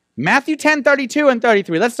 Matthew 10:32 and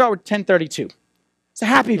 33. Let's start with 10:32. It's a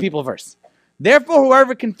happy people verse. Therefore,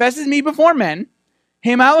 whoever confesses me before men,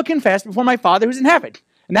 him I will confess before my Father who's in heaven.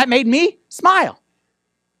 And that made me smile.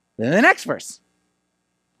 Then the next verse.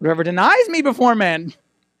 Whoever denies me before men,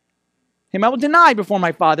 him I will deny before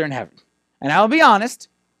my Father in heaven. And I will be honest,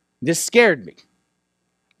 this scared me.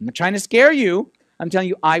 I'm not trying to scare you. I'm telling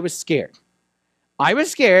you, I was scared. I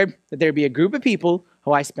was scared that there'd be a group of people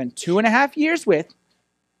who I spent 2.5 years with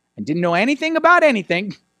and didn't know anything about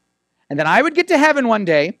anything. And then I would get to heaven one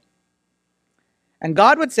day and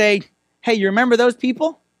God would say, hey, you remember those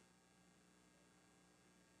people?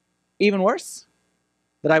 Even worse,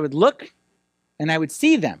 that I would look and I would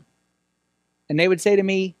see them. And they would say to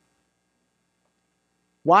me,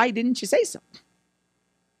 why didn't you say so?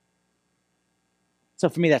 So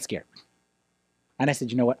for me, that scared me. And I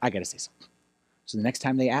said, you know what? I got to say something. So the next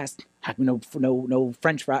time they asked, how come no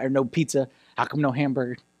French fry or no pizza? How come no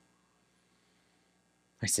hamburger?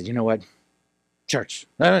 I said, you know what? Church.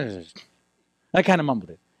 I kind of mumbled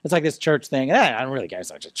it. It's like this church thing. I don't really care.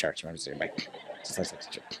 It's not just church. I'm just like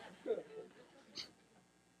church.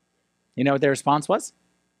 You know what their response was?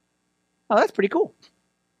 Oh, that's pretty cool.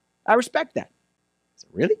 I respect that. I said,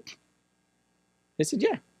 really? They said,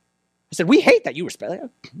 yeah. I said, we hate that you respect that.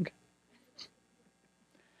 Okay.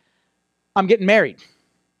 I'm getting married.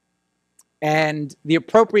 And the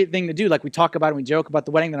appropriate thing to do, like we talk about and we joke about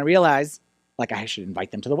the wedding, then I realize, like, I should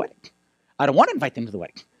invite them to the wedding. I don't want to invite them to the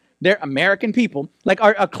wedding. They're American people. Like,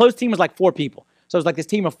 our close team was like 4 people. So it was like this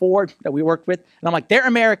team of 4 that we worked with. And I'm like, they're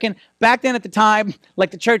American. Back then at the time,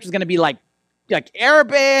 like the church was going to be like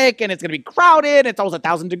Arabic and it's going to be crowded. It's always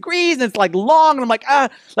 1,000 degrees and it's like long. And I'm like, I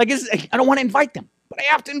don't want to invite them, but I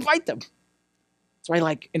have to invite them. So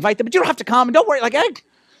I invite them, but you don't have to come and don't worry.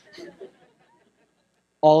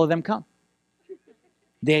 All of them come.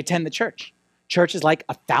 They attend the church. Church is like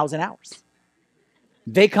 1,000 hours.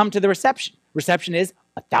 They come to the reception. Reception is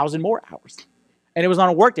 1,000 more hours. And it was on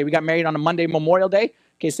a work day. We got married on a Monday, Memorial Day.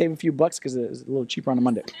 Okay, save a few bucks because it was a little cheaper on a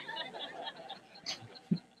Monday.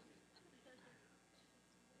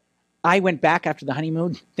 I went back after the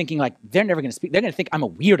honeymoon thinking they're never going to speak. They're going to think I'm a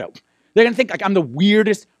weirdo. They're going to think I'm the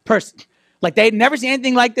weirdest person. They had never seen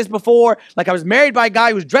anything like this before. I was married by a guy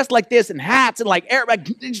who was dressed like this in hats and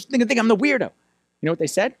they just think I'm the weirdo. You know what they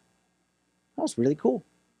said? That was really cool.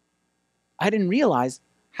 I didn't realize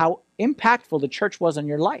how impactful the church was on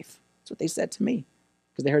your life. That's what they said to me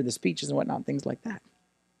because they heard the speeches and whatnot, things like that.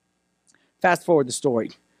 Fast forward the story.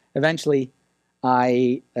 Eventually,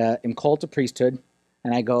 I am called to priesthood,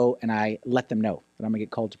 and I go and I let them know that I'm going to get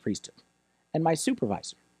called to priesthood. And my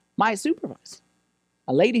supervisor,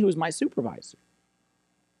 a lady who was my supervisor,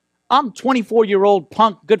 I'm 24-year-old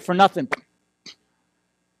punk, good for nothing.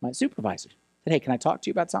 My supervisor said, hey, can I talk to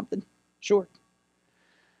you about something? Sure.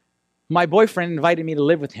 My boyfriend invited me to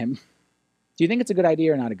live with him. Do you think it's a good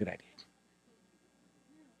idea or not a good idea?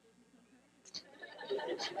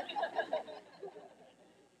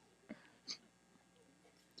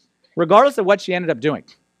 Regardless of what she ended up doing,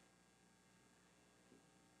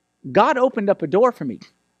 God opened up a door for me.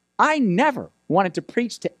 I never wanted to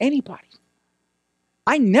preach to anybody.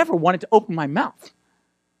 I never wanted to open my mouth.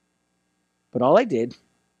 But all I did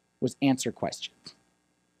was answer questions.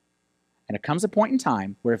 And it comes a point in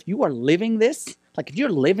time where if you are living this,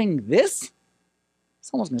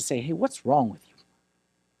 someone's going to say, hey, what's wrong with you?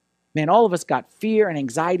 Man, all of us got fear and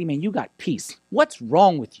anxiety. Man, you got peace. What's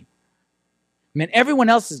wrong with you? Man, everyone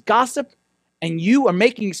else is gossip and you are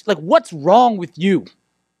making, what's wrong with you?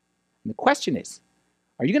 And the question is,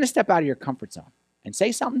 are you going to step out of your comfort zone and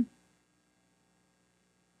say something?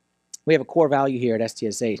 We have a core value here at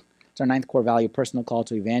STSA. It's our 9th core value, personal call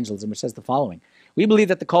to evangelism, which says the following. We believe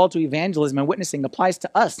that the call to evangelism and witnessing applies to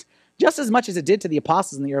us just as much as it did to the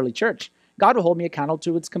apostles in the early church. God will hold me accountable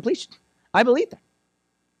to its completion. I believe that.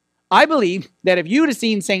 I believe that if you would have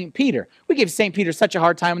seen St. Peter, we gave St. Peter such a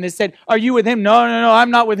hard time when they said, are you with him? No,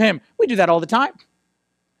 I'm not with him. We do that all the time.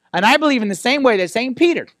 And I believe in the same way that St.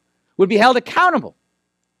 Peter would be held accountable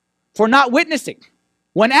for not witnessing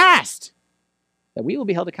when asked, that we will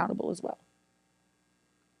be held accountable as well.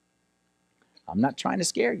 I'm not trying to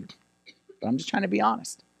scare you, but I'm just trying to be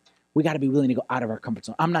honest. We got to be willing to go out of our comfort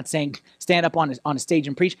zone. I'm not saying stand up on a stage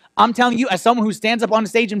and preach. I'm telling you, as someone who stands up on a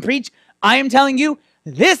stage and preach, I am telling you,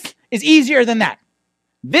 this is easier than that.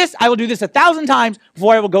 I will do this 1,000 times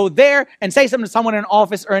before I will go there and say something to someone in an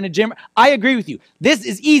office or in a gym. I agree with you. This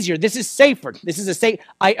is easier. This is safer.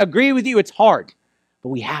 I agree with you. It's hard. But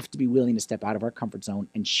we have to be willing to step out of our comfort zone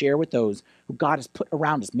and share with those who God has put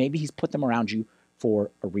around us. Maybe he's put them around you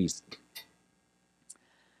for a reason.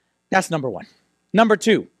 That's number one. Number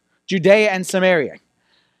two, Judea and Samaria.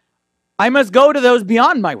 I must go to those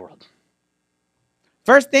beyond my world.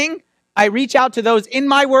 First thing, I reach out to those in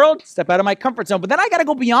my world, step out of my comfort zone, but then I got to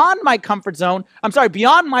go beyond my comfort zone.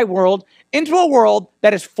 Beyond my world, into a world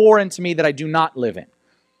that is foreign to me that I do not live in.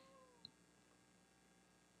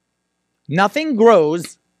 Nothing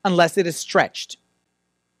grows unless it is stretched.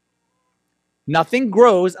 Nothing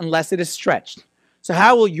grows unless it is stretched. So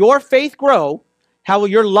how will your faith grow? How will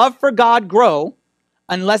your love for God grow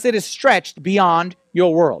unless it is stretched beyond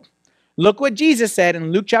your world? Look what Jesus said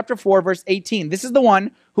in Luke chapter 4, verse 18. This is the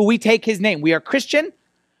one who we take his name. We are Christian.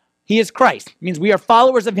 He is Christ. It means we are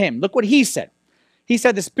followers of him. Look what he said. He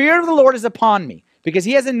said, the Spirit of the Lord is upon me because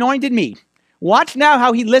he has anointed me. Watch now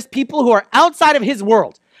how he lists people who are outside of his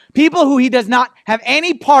world. People who he does not have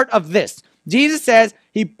any part of this. Jesus says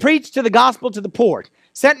he preached to the gospel to the poor,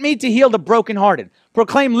 sent me to heal the brokenhearted,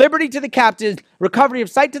 proclaim liberty to the captives, recovery of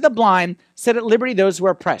sight to the blind, set at liberty those who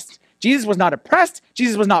are oppressed. Jesus was not oppressed.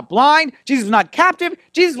 Jesus was not blind. Jesus was not captive.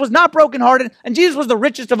 Jesus was not brokenhearted. And Jesus was the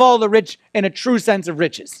richest of all the rich in a true sense of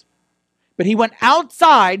riches. But he went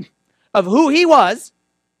outside of who he was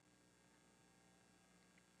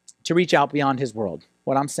to reach out beyond his world.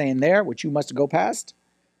 What I'm saying there, which you must go past,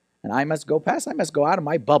 and I must go past, I must go out of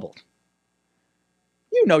my bubble.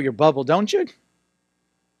 You know your bubble, don't you?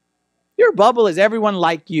 Your bubble is everyone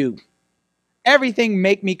like you. Everything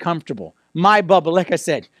make me comfortable. My bubble, like I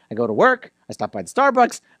said, I go to work, I stop by the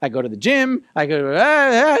Starbucks, I go to the gym, I go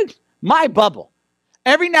to my bubble.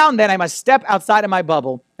 Every now and then I must step outside of my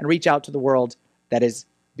bubble and reach out to the world that is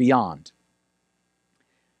beyond.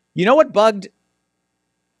 You know what bugged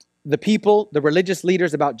the people, the religious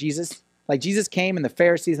leaders about Jesus? Like Jesus came and the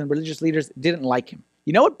Pharisees and religious leaders didn't like him.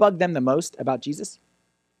 You know what bugged them the most about Jesus?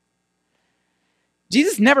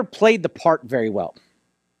 Jesus never played the part very well.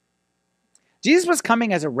 Jesus was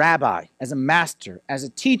coming as a rabbi, as a master, as a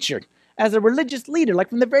teacher, as a religious leader. Like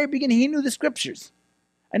from the very beginning, he knew the scriptures.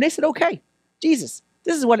 And they said, okay, Jesus,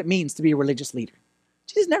 this is what it means to be a religious leader.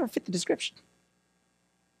 Jesus never fit the description.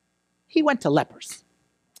 He went to lepers.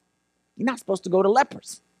 You're not supposed to go to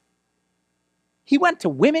lepers. He went to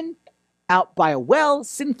women out by a well,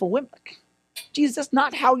 sinful women. Jesus, that's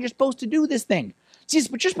not how you're supposed to do this thing.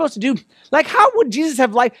 Jesus, what you're supposed to do, like how would Jesus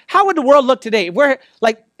have life? How would the world look today?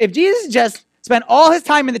 If Jesus just spent all his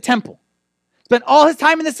time in the temple, spent all his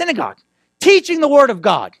time in the synagogue, teaching the word of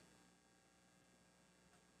God.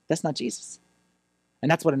 That's not Jesus. And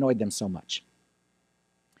that's what annoyed them so much.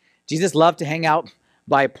 Jesus loved to hang out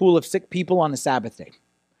by a pool of sick people on the Sabbath day.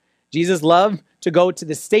 Jesus loved to go to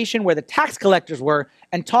the station where the tax collectors were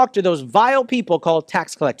and talk to those vile people called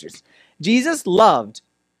tax collectors. Jesus loved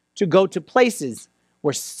to go to places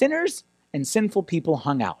where sinners and sinful people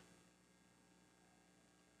hung out.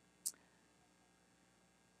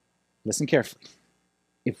 Listen carefully.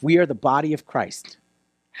 If we are the body of Christ,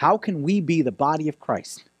 how can we be the body of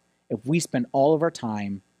Christ if we spend all of our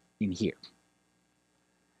time in here?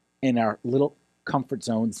 In our little comfort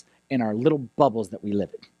zones, in our little bubbles that we live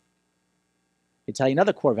in. I'll tell you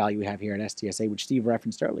another core value we have here at STSA, which Steve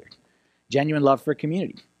referenced earlier. Genuine love for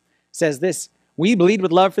community. It says this, we bleed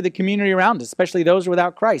with love for the community around us, especially those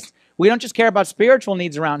without Christ. We don't just care about spiritual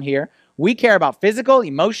needs around here. We care about physical,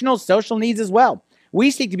 emotional, social needs as well. We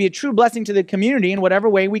seek to be a true blessing to the community in whatever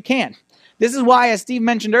way we can. This is why, as Steve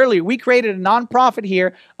mentioned earlier, we created a nonprofit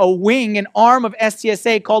here, a wing, an arm of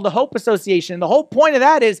STSA called the Hope Association. And the whole point of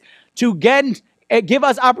that is to give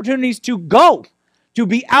us opportunities to go, to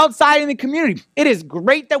be outside in the community. It is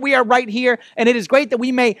great that we are right here, and it is great that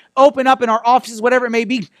we may open up in our offices, whatever it may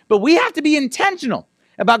be, but we have to be intentional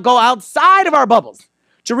about go outside of our bubbles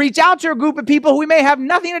to reach out to a group of people who we may have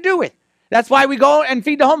nothing to do with. That's why we go and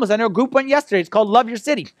feed the homeless. I know a group went yesterday. It's called Love Your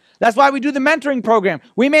City. That's why we do the mentoring program.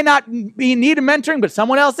 We may not be in need of mentoring, but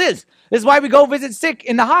someone else is. This is why we go visit sick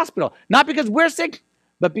in the hospital. Not because we're sick,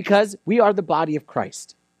 but because we are the body of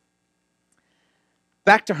Christ.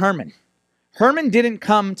 Back to Herman. Herman didn't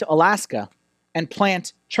come to Alaska and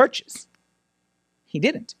plant churches. He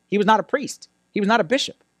didn't. He was not a priest. He was not a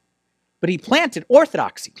bishop. But he planted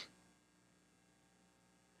orthodoxy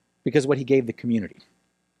because of what he gave the community.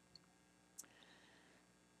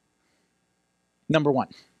 Number one,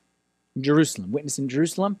 Jerusalem. Witness in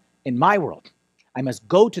Jerusalem. in my world. I must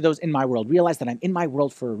go to those in my world, realize that I'm in my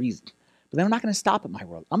world for a reason. But then I'm not going to stop at my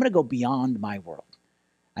world. I'm going to go beyond my world.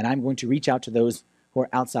 And I'm going to reach out to those who are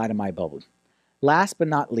outside of my bubble. Last but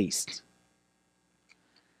not least,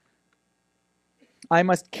 I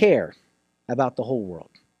must care about the whole world.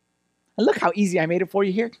 And look how easy I made it for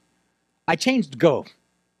you here. I changed go.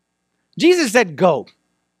 Jesus said go.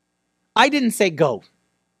 I didn't say go.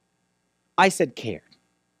 I said care.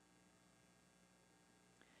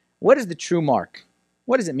 What is the true mark?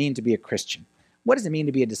 What does it mean to be a Christian? What does it mean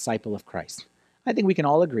to be a disciple of Christ? I think we can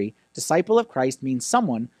all agree, disciple of Christ means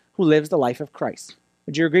someone who lives the life of Christ.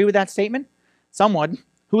 Would you agree with that statement? Someone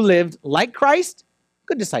who lived like Christ,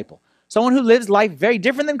 good disciple. Someone who lives life very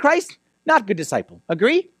different than Christ, not good disciple.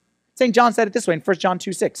 Agree? St. John said it this way in 1 John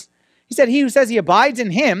 2:6. He said, he who says he abides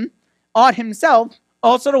in him ought himself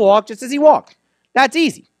also to walk just as he walked. That's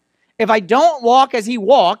easy. If I don't walk as he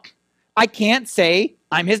walked, I can't say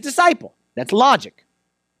I'm his disciple. That's logic.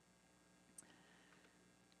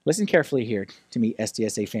 Listen carefully here to me,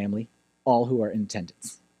 SDSA family, all who are in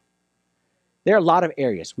attendance. There are a lot of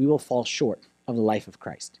areas we will fall short of the life of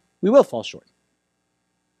Christ. We will fall short.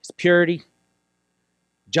 It's purity,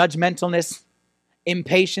 judgmentalness,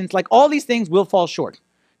 impatience, like all these things will fall short.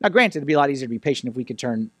 Now, granted, it'd be a lot easier to be patient if we could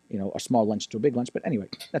turn, a small lunch to a big lunch, but anyway,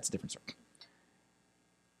 that's a different story.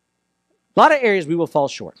 A lot of areas we will fall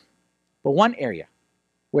short, but one area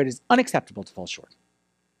where it is unacceptable to fall short,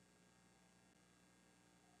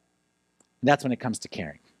 that's when it comes to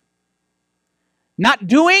caring. Not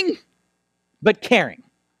doing, but caring.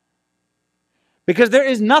 Because there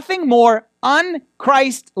is nothing more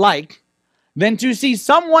un-Christ-like than to see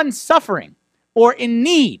someone suffering or in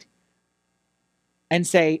need and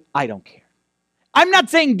say, I don't care. I'm not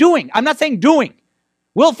saying doing.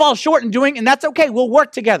 We'll fall short in doing, and that's okay. We'll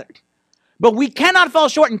work together. But we cannot fall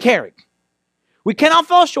short in caring. We cannot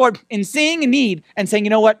fall short in seeing a need and saying, you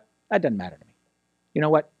know what? That doesn't matter to me. You know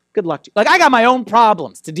what? Good luck to you. Like, I got my own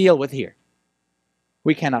problems to deal with here.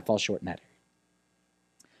 We cannot fall short in that area.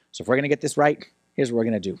 So if we're going to get this right, here's what we're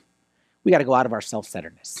going to do. We got to go out of our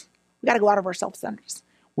self-centeredness. We got to go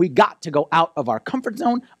out of our comfort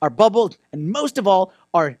zone, our bubble, and most of all,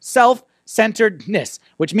 our self-centeredness,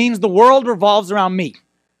 which means the world revolves around me.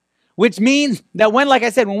 Which means that when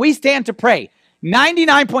we stand to pray,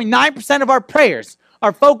 99.9% of our prayers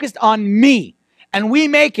are focused on me. And we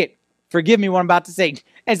make it, forgive me what I'm about to say,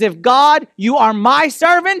 as if, God, you are my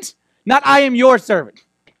servant, not I am your servant.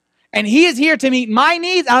 And he is here to meet my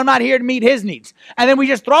needs, and I'm not here to meet his needs. And then we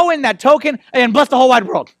just throw in that token and bless the whole wide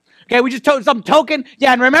world. Okay, we just some token.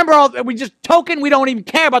 Yeah, and remember, we just token, we don't even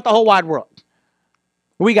care about the whole wide world.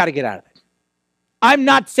 We got to get out of it. I'm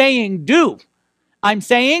not saying do. I'm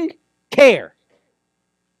saying care.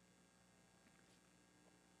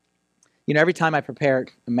 Every time I prepare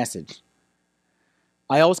a message,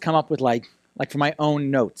 I always come up with like for my own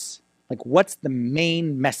notes, what's the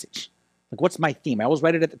main message? What's my theme? I always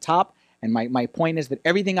write it at the top, and my point is that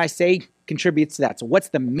everything I say contributes to that. So what's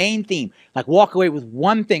the main theme? Walk away with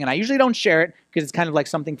one thing, and I usually don't share it because it's kind of like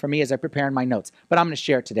something for me as I prepare in my notes, but I'm going to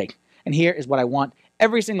share it today. And here is what I want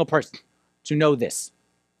every single person to know this.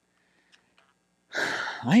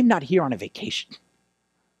 I am not here on a vacation.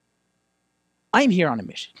 I am here on a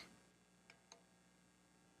mission.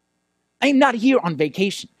 I am not here on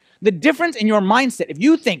vacation. The difference in your mindset, if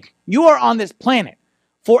you think you are on this planet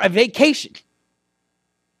for a vacation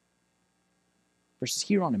versus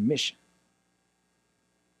here on a mission.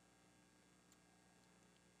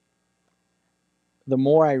 The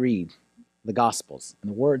more I read the Gospels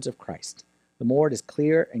and the words of Christ, the more it is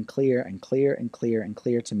clear and clear and clear and clear and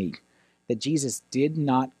clear to me that Jesus did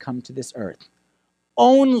not come to this earth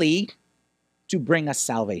only to bring us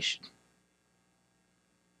salvation.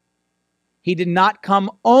 He did not come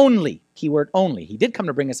only, keyword only. He did come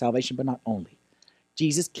to bring us salvation, but not only.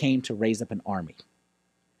 Jesus came to raise up an army.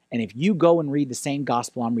 And if you go and read the same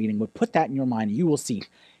gospel I'm reading, but put that in your mind, you will see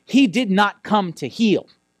he did not come to heal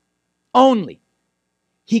only.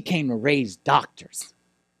 He came to raise doctors.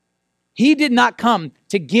 He did not come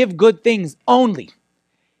to give good things only.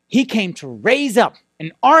 He came to raise up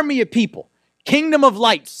an army of people, kingdom of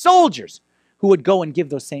light, soldiers, who would go and give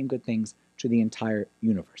those same good things to the entire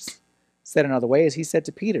universe. Said another way, as he said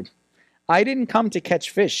to Peter, I didn't come to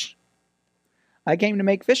catch fish. I came to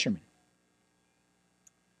make fishermen.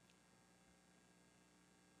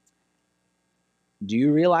 Do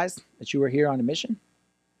you realize that you are here on a mission?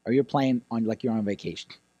 Or you're playing on like you're on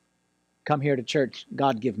vacation? Come here to church.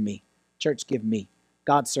 God give me. Church give me.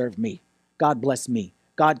 God serve me. God bless me.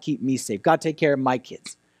 God keep me safe. God take care of my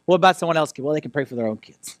kids. What about someone else? Well, they can pray for their own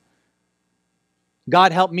kids.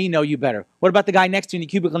 God help me know you better. What about the guy next to you in the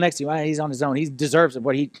cubicle next to you? He's on his own. He deserves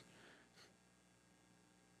it.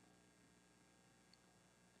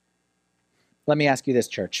 Let me ask you this,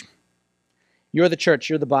 church. You're the church.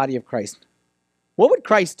 You're the body of Christ. What would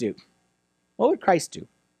Christ do? What would Christ do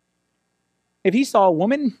if he saw a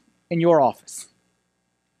woman in your office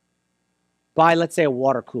buy, let's say, a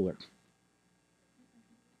water cooler,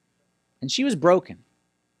 and she was broken,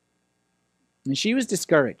 and she was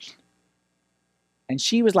discouraged, and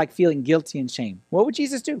she was like feeling guilty and shame? What would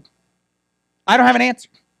Jesus do? I don't have an answer.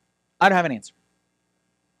 I don't have an answer.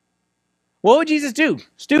 What would Jesus do?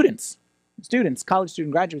 Students, college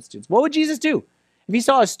students, graduate students. What would Jesus do if he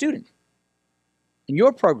saw a student in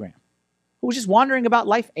your program who was just wandering about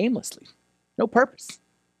life aimlessly, no purpose,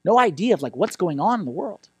 no idea of like what's going on in the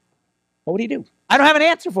world? What would he do? I don't have an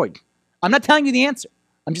answer for you. I'm not telling you the answer.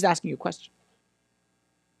 I'm just asking you a question.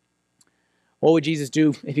 What would Jesus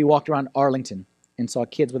do if he walked around Arlington and saw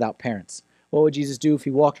kids without parents? What would Jesus do if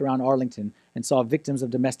he walked around Arlington and saw victims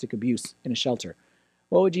of domestic abuse in a shelter?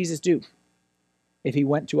 What would Jesus do if he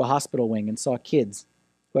went to a hospital wing and saw kids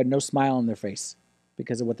who had no smile on their face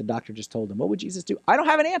because of what the doctor just told them? What would Jesus do? I don't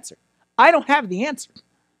have an answer. I don't have the answer.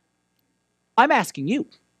 I'm asking you.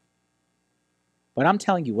 But I'm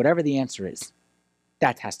telling you, whatever the answer is,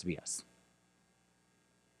 that has to be us.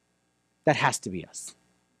 That has to be us.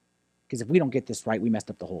 Because if we don't get this right, we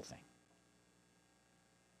messed up the whole thing.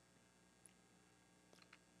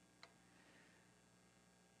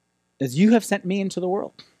 As you have sent me into the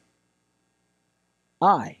world,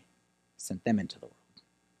 I sent them into the world.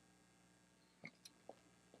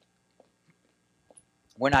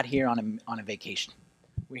 We're not here on a vacation.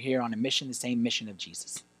 We're here on a mission, the same mission of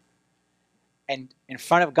Jesus. And in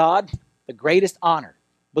front of God, the greatest honor,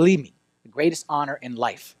 believe me, the greatest honor in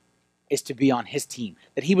life is to be on his team.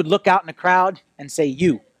 That he would look out in a crowd and say,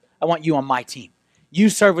 I want you on my team. You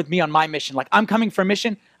serve with me on my mission. Like I'm coming for a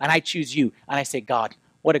mission and I choose you. And I say, God,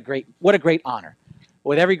 what a great honor.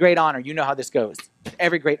 With every great honor, you know how this goes. With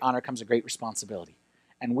every great honor comes a great responsibility.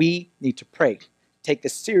 And we need to pray, take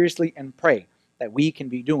this seriously and pray that we can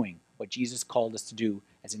be doing what Jesus called us to do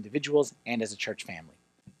as individuals and as a church family.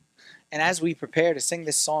 And as we prepare to sing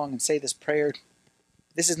this song and say this prayer,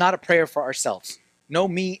 this is not a prayer for ourselves. No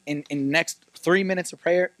me in the next 3 minutes of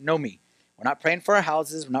prayer, no me. We're not praying for our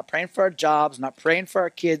houses, we're not praying for our jobs, we're not praying for our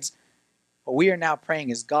kids. What we are now praying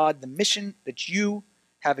is, God, the mission that you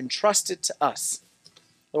have entrusted to us,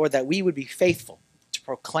 Lord, that we would be faithful to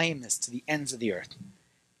proclaim this to the ends of the earth,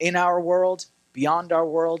 in our world, beyond our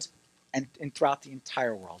world, and throughout the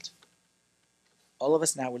entire world. All of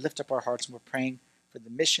us now would lift up our hearts and we're praying for the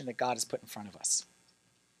mission that God has put in front of us.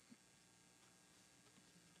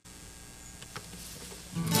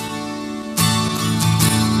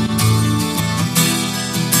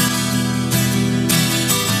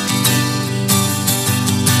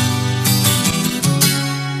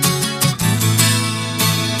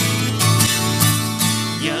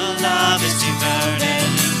 Your love is devoted,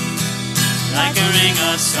 like a ring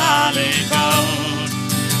of solid gold,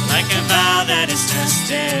 like a vow that is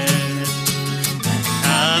tested, like a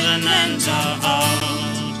covenant of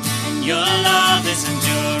old. And your love is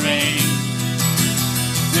enduring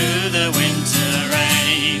through the winter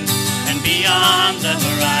rain and beyond the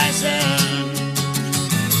horizon.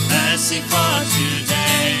 Mercy for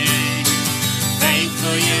today,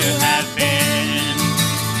 faithful you have been,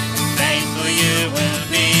 faithful you will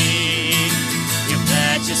be. You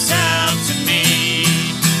pledge yourself to me,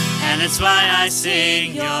 and it's why I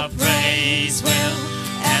sing. Your praise will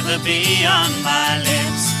ever be on my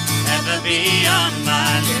lips, ever be on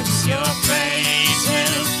my lips. Your praise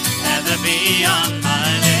will ever be on my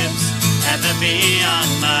lips, ever be on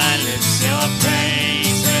my lips. Your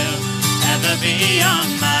praise will ever be on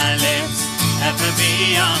my lips, ever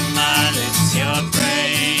be on my lips. Your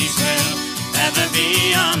praise will ever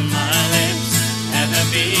be on my lips, ever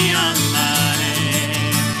be on my lips.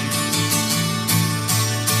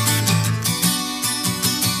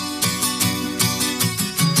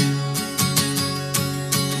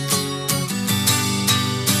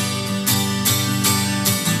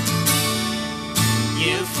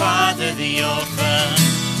 You father the orphan,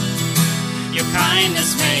 your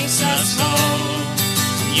kindness makes us whole.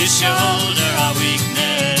 You shoulder our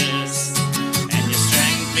weakness, and your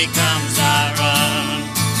strength becomes our own.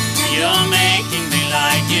 You're making me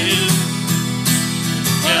like you,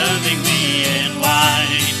 clothing me in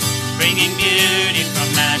white, bringing beauty from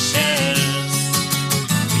ashes.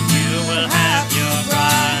 You will have your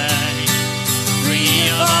bride, free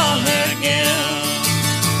of all her guilt,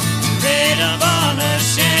 rid of all her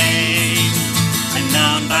shame, and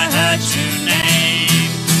known by her true name.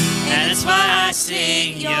 And it's why I sing.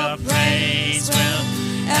 sing your praise will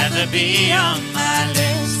ever be on my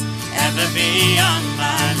lips, ever be on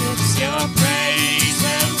my lips. Your praise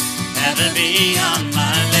will ever be on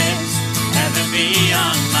my lips, ever be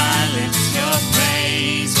on my lips. Your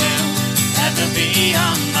praise will ever be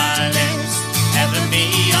on my lips, ever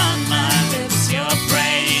be on my lips. Your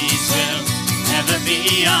praise will ever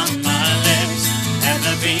be on my lips,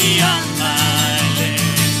 ever be on my lips.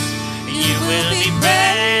 You will be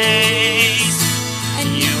praised, and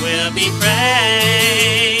you will be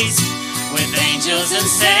praised. With angels and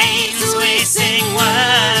saints we sing,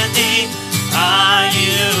 worthy are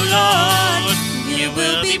you, Lord. You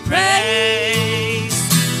will be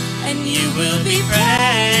praised, and you will be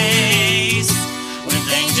praised. With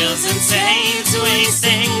angels and saints we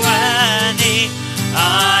sing, worthy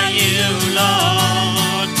are you,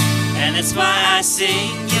 Lord. And it's why I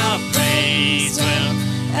sing your praise will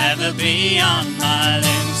ever be on my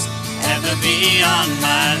lips, ever be on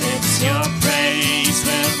my lips. Your praise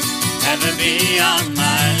will ever be on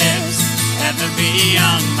my lips, ever be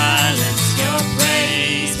on my lips. Your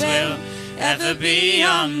praise will ever be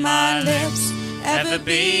on my lips, ever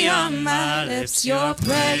be on my lips. Your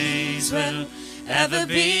praise will ever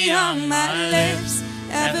be on my lips,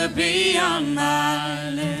 ever be on my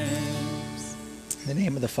lips. In the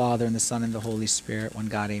name of the Father, and the Son, and the Holy Spirit, one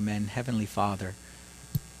God, amen. Heavenly Father,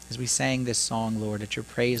 as we sang this song, Lord, that your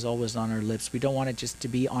praise always on our lips, we don't want it just to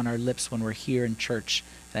be on our lips when we're here in church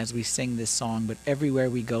and as we sing this song, but everywhere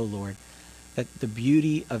we go, Lord, that the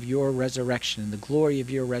beauty of your resurrection and the glory of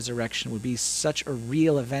your resurrection would be such a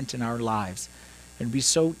real event in our lives and be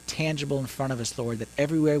so tangible in front of us, Lord, that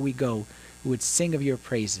everywhere we go, we would sing of your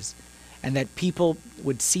praises, and that people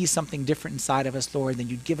would see something different inside of us, Lord,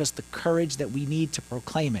 and you'd give us the courage that we need to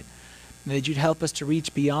proclaim it, and that you'd help us to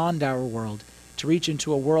reach beyond our world, to reach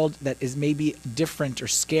into a world that is maybe different or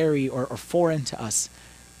scary or foreign to us,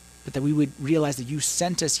 but that we would realize that you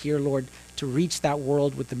sent us here, Lord, to reach that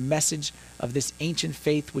world with the message of this ancient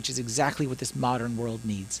faith, which is exactly what this modern world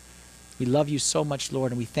needs. We love you so much,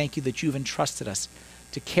 Lord, and we thank you that you've entrusted us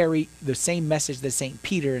to carry the same message that St.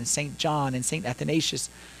 Peter and St. John and St. Athanasius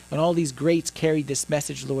and all these greats carried this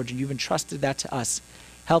message, Lord, and you've entrusted that to us.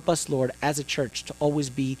 Help us, Lord, as a church to always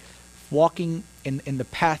be walking in the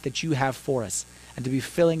path that you have for us and to be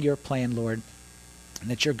fulfilling your plan, Lord, and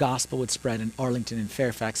that your gospel would spread in Arlington and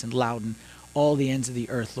Fairfax and Loudon, all the ends of the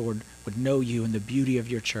earth, Lord, would know you and the beauty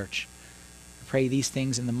of your church. I pray these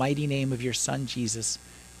things in the mighty name of your Son, Jesus,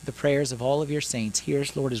 the prayers of all of your saints. Hear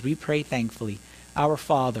us, Lord, as we pray thankfully. Our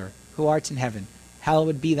Father, who art in heaven,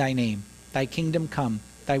 hallowed be thy name. Thy kingdom come,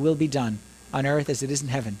 thy will be done, on earth as it is in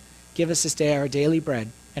heaven. Give us this day our daily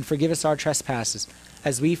bread, and forgive us our trespasses,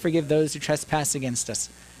 as we forgive those who trespass against us.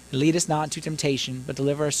 And lead us not into temptation, but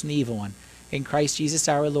deliver us from the evil one. In Christ Jesus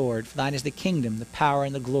our Lord, for thine is the kingdom, the power,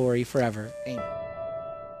 and the glory forever. Amen.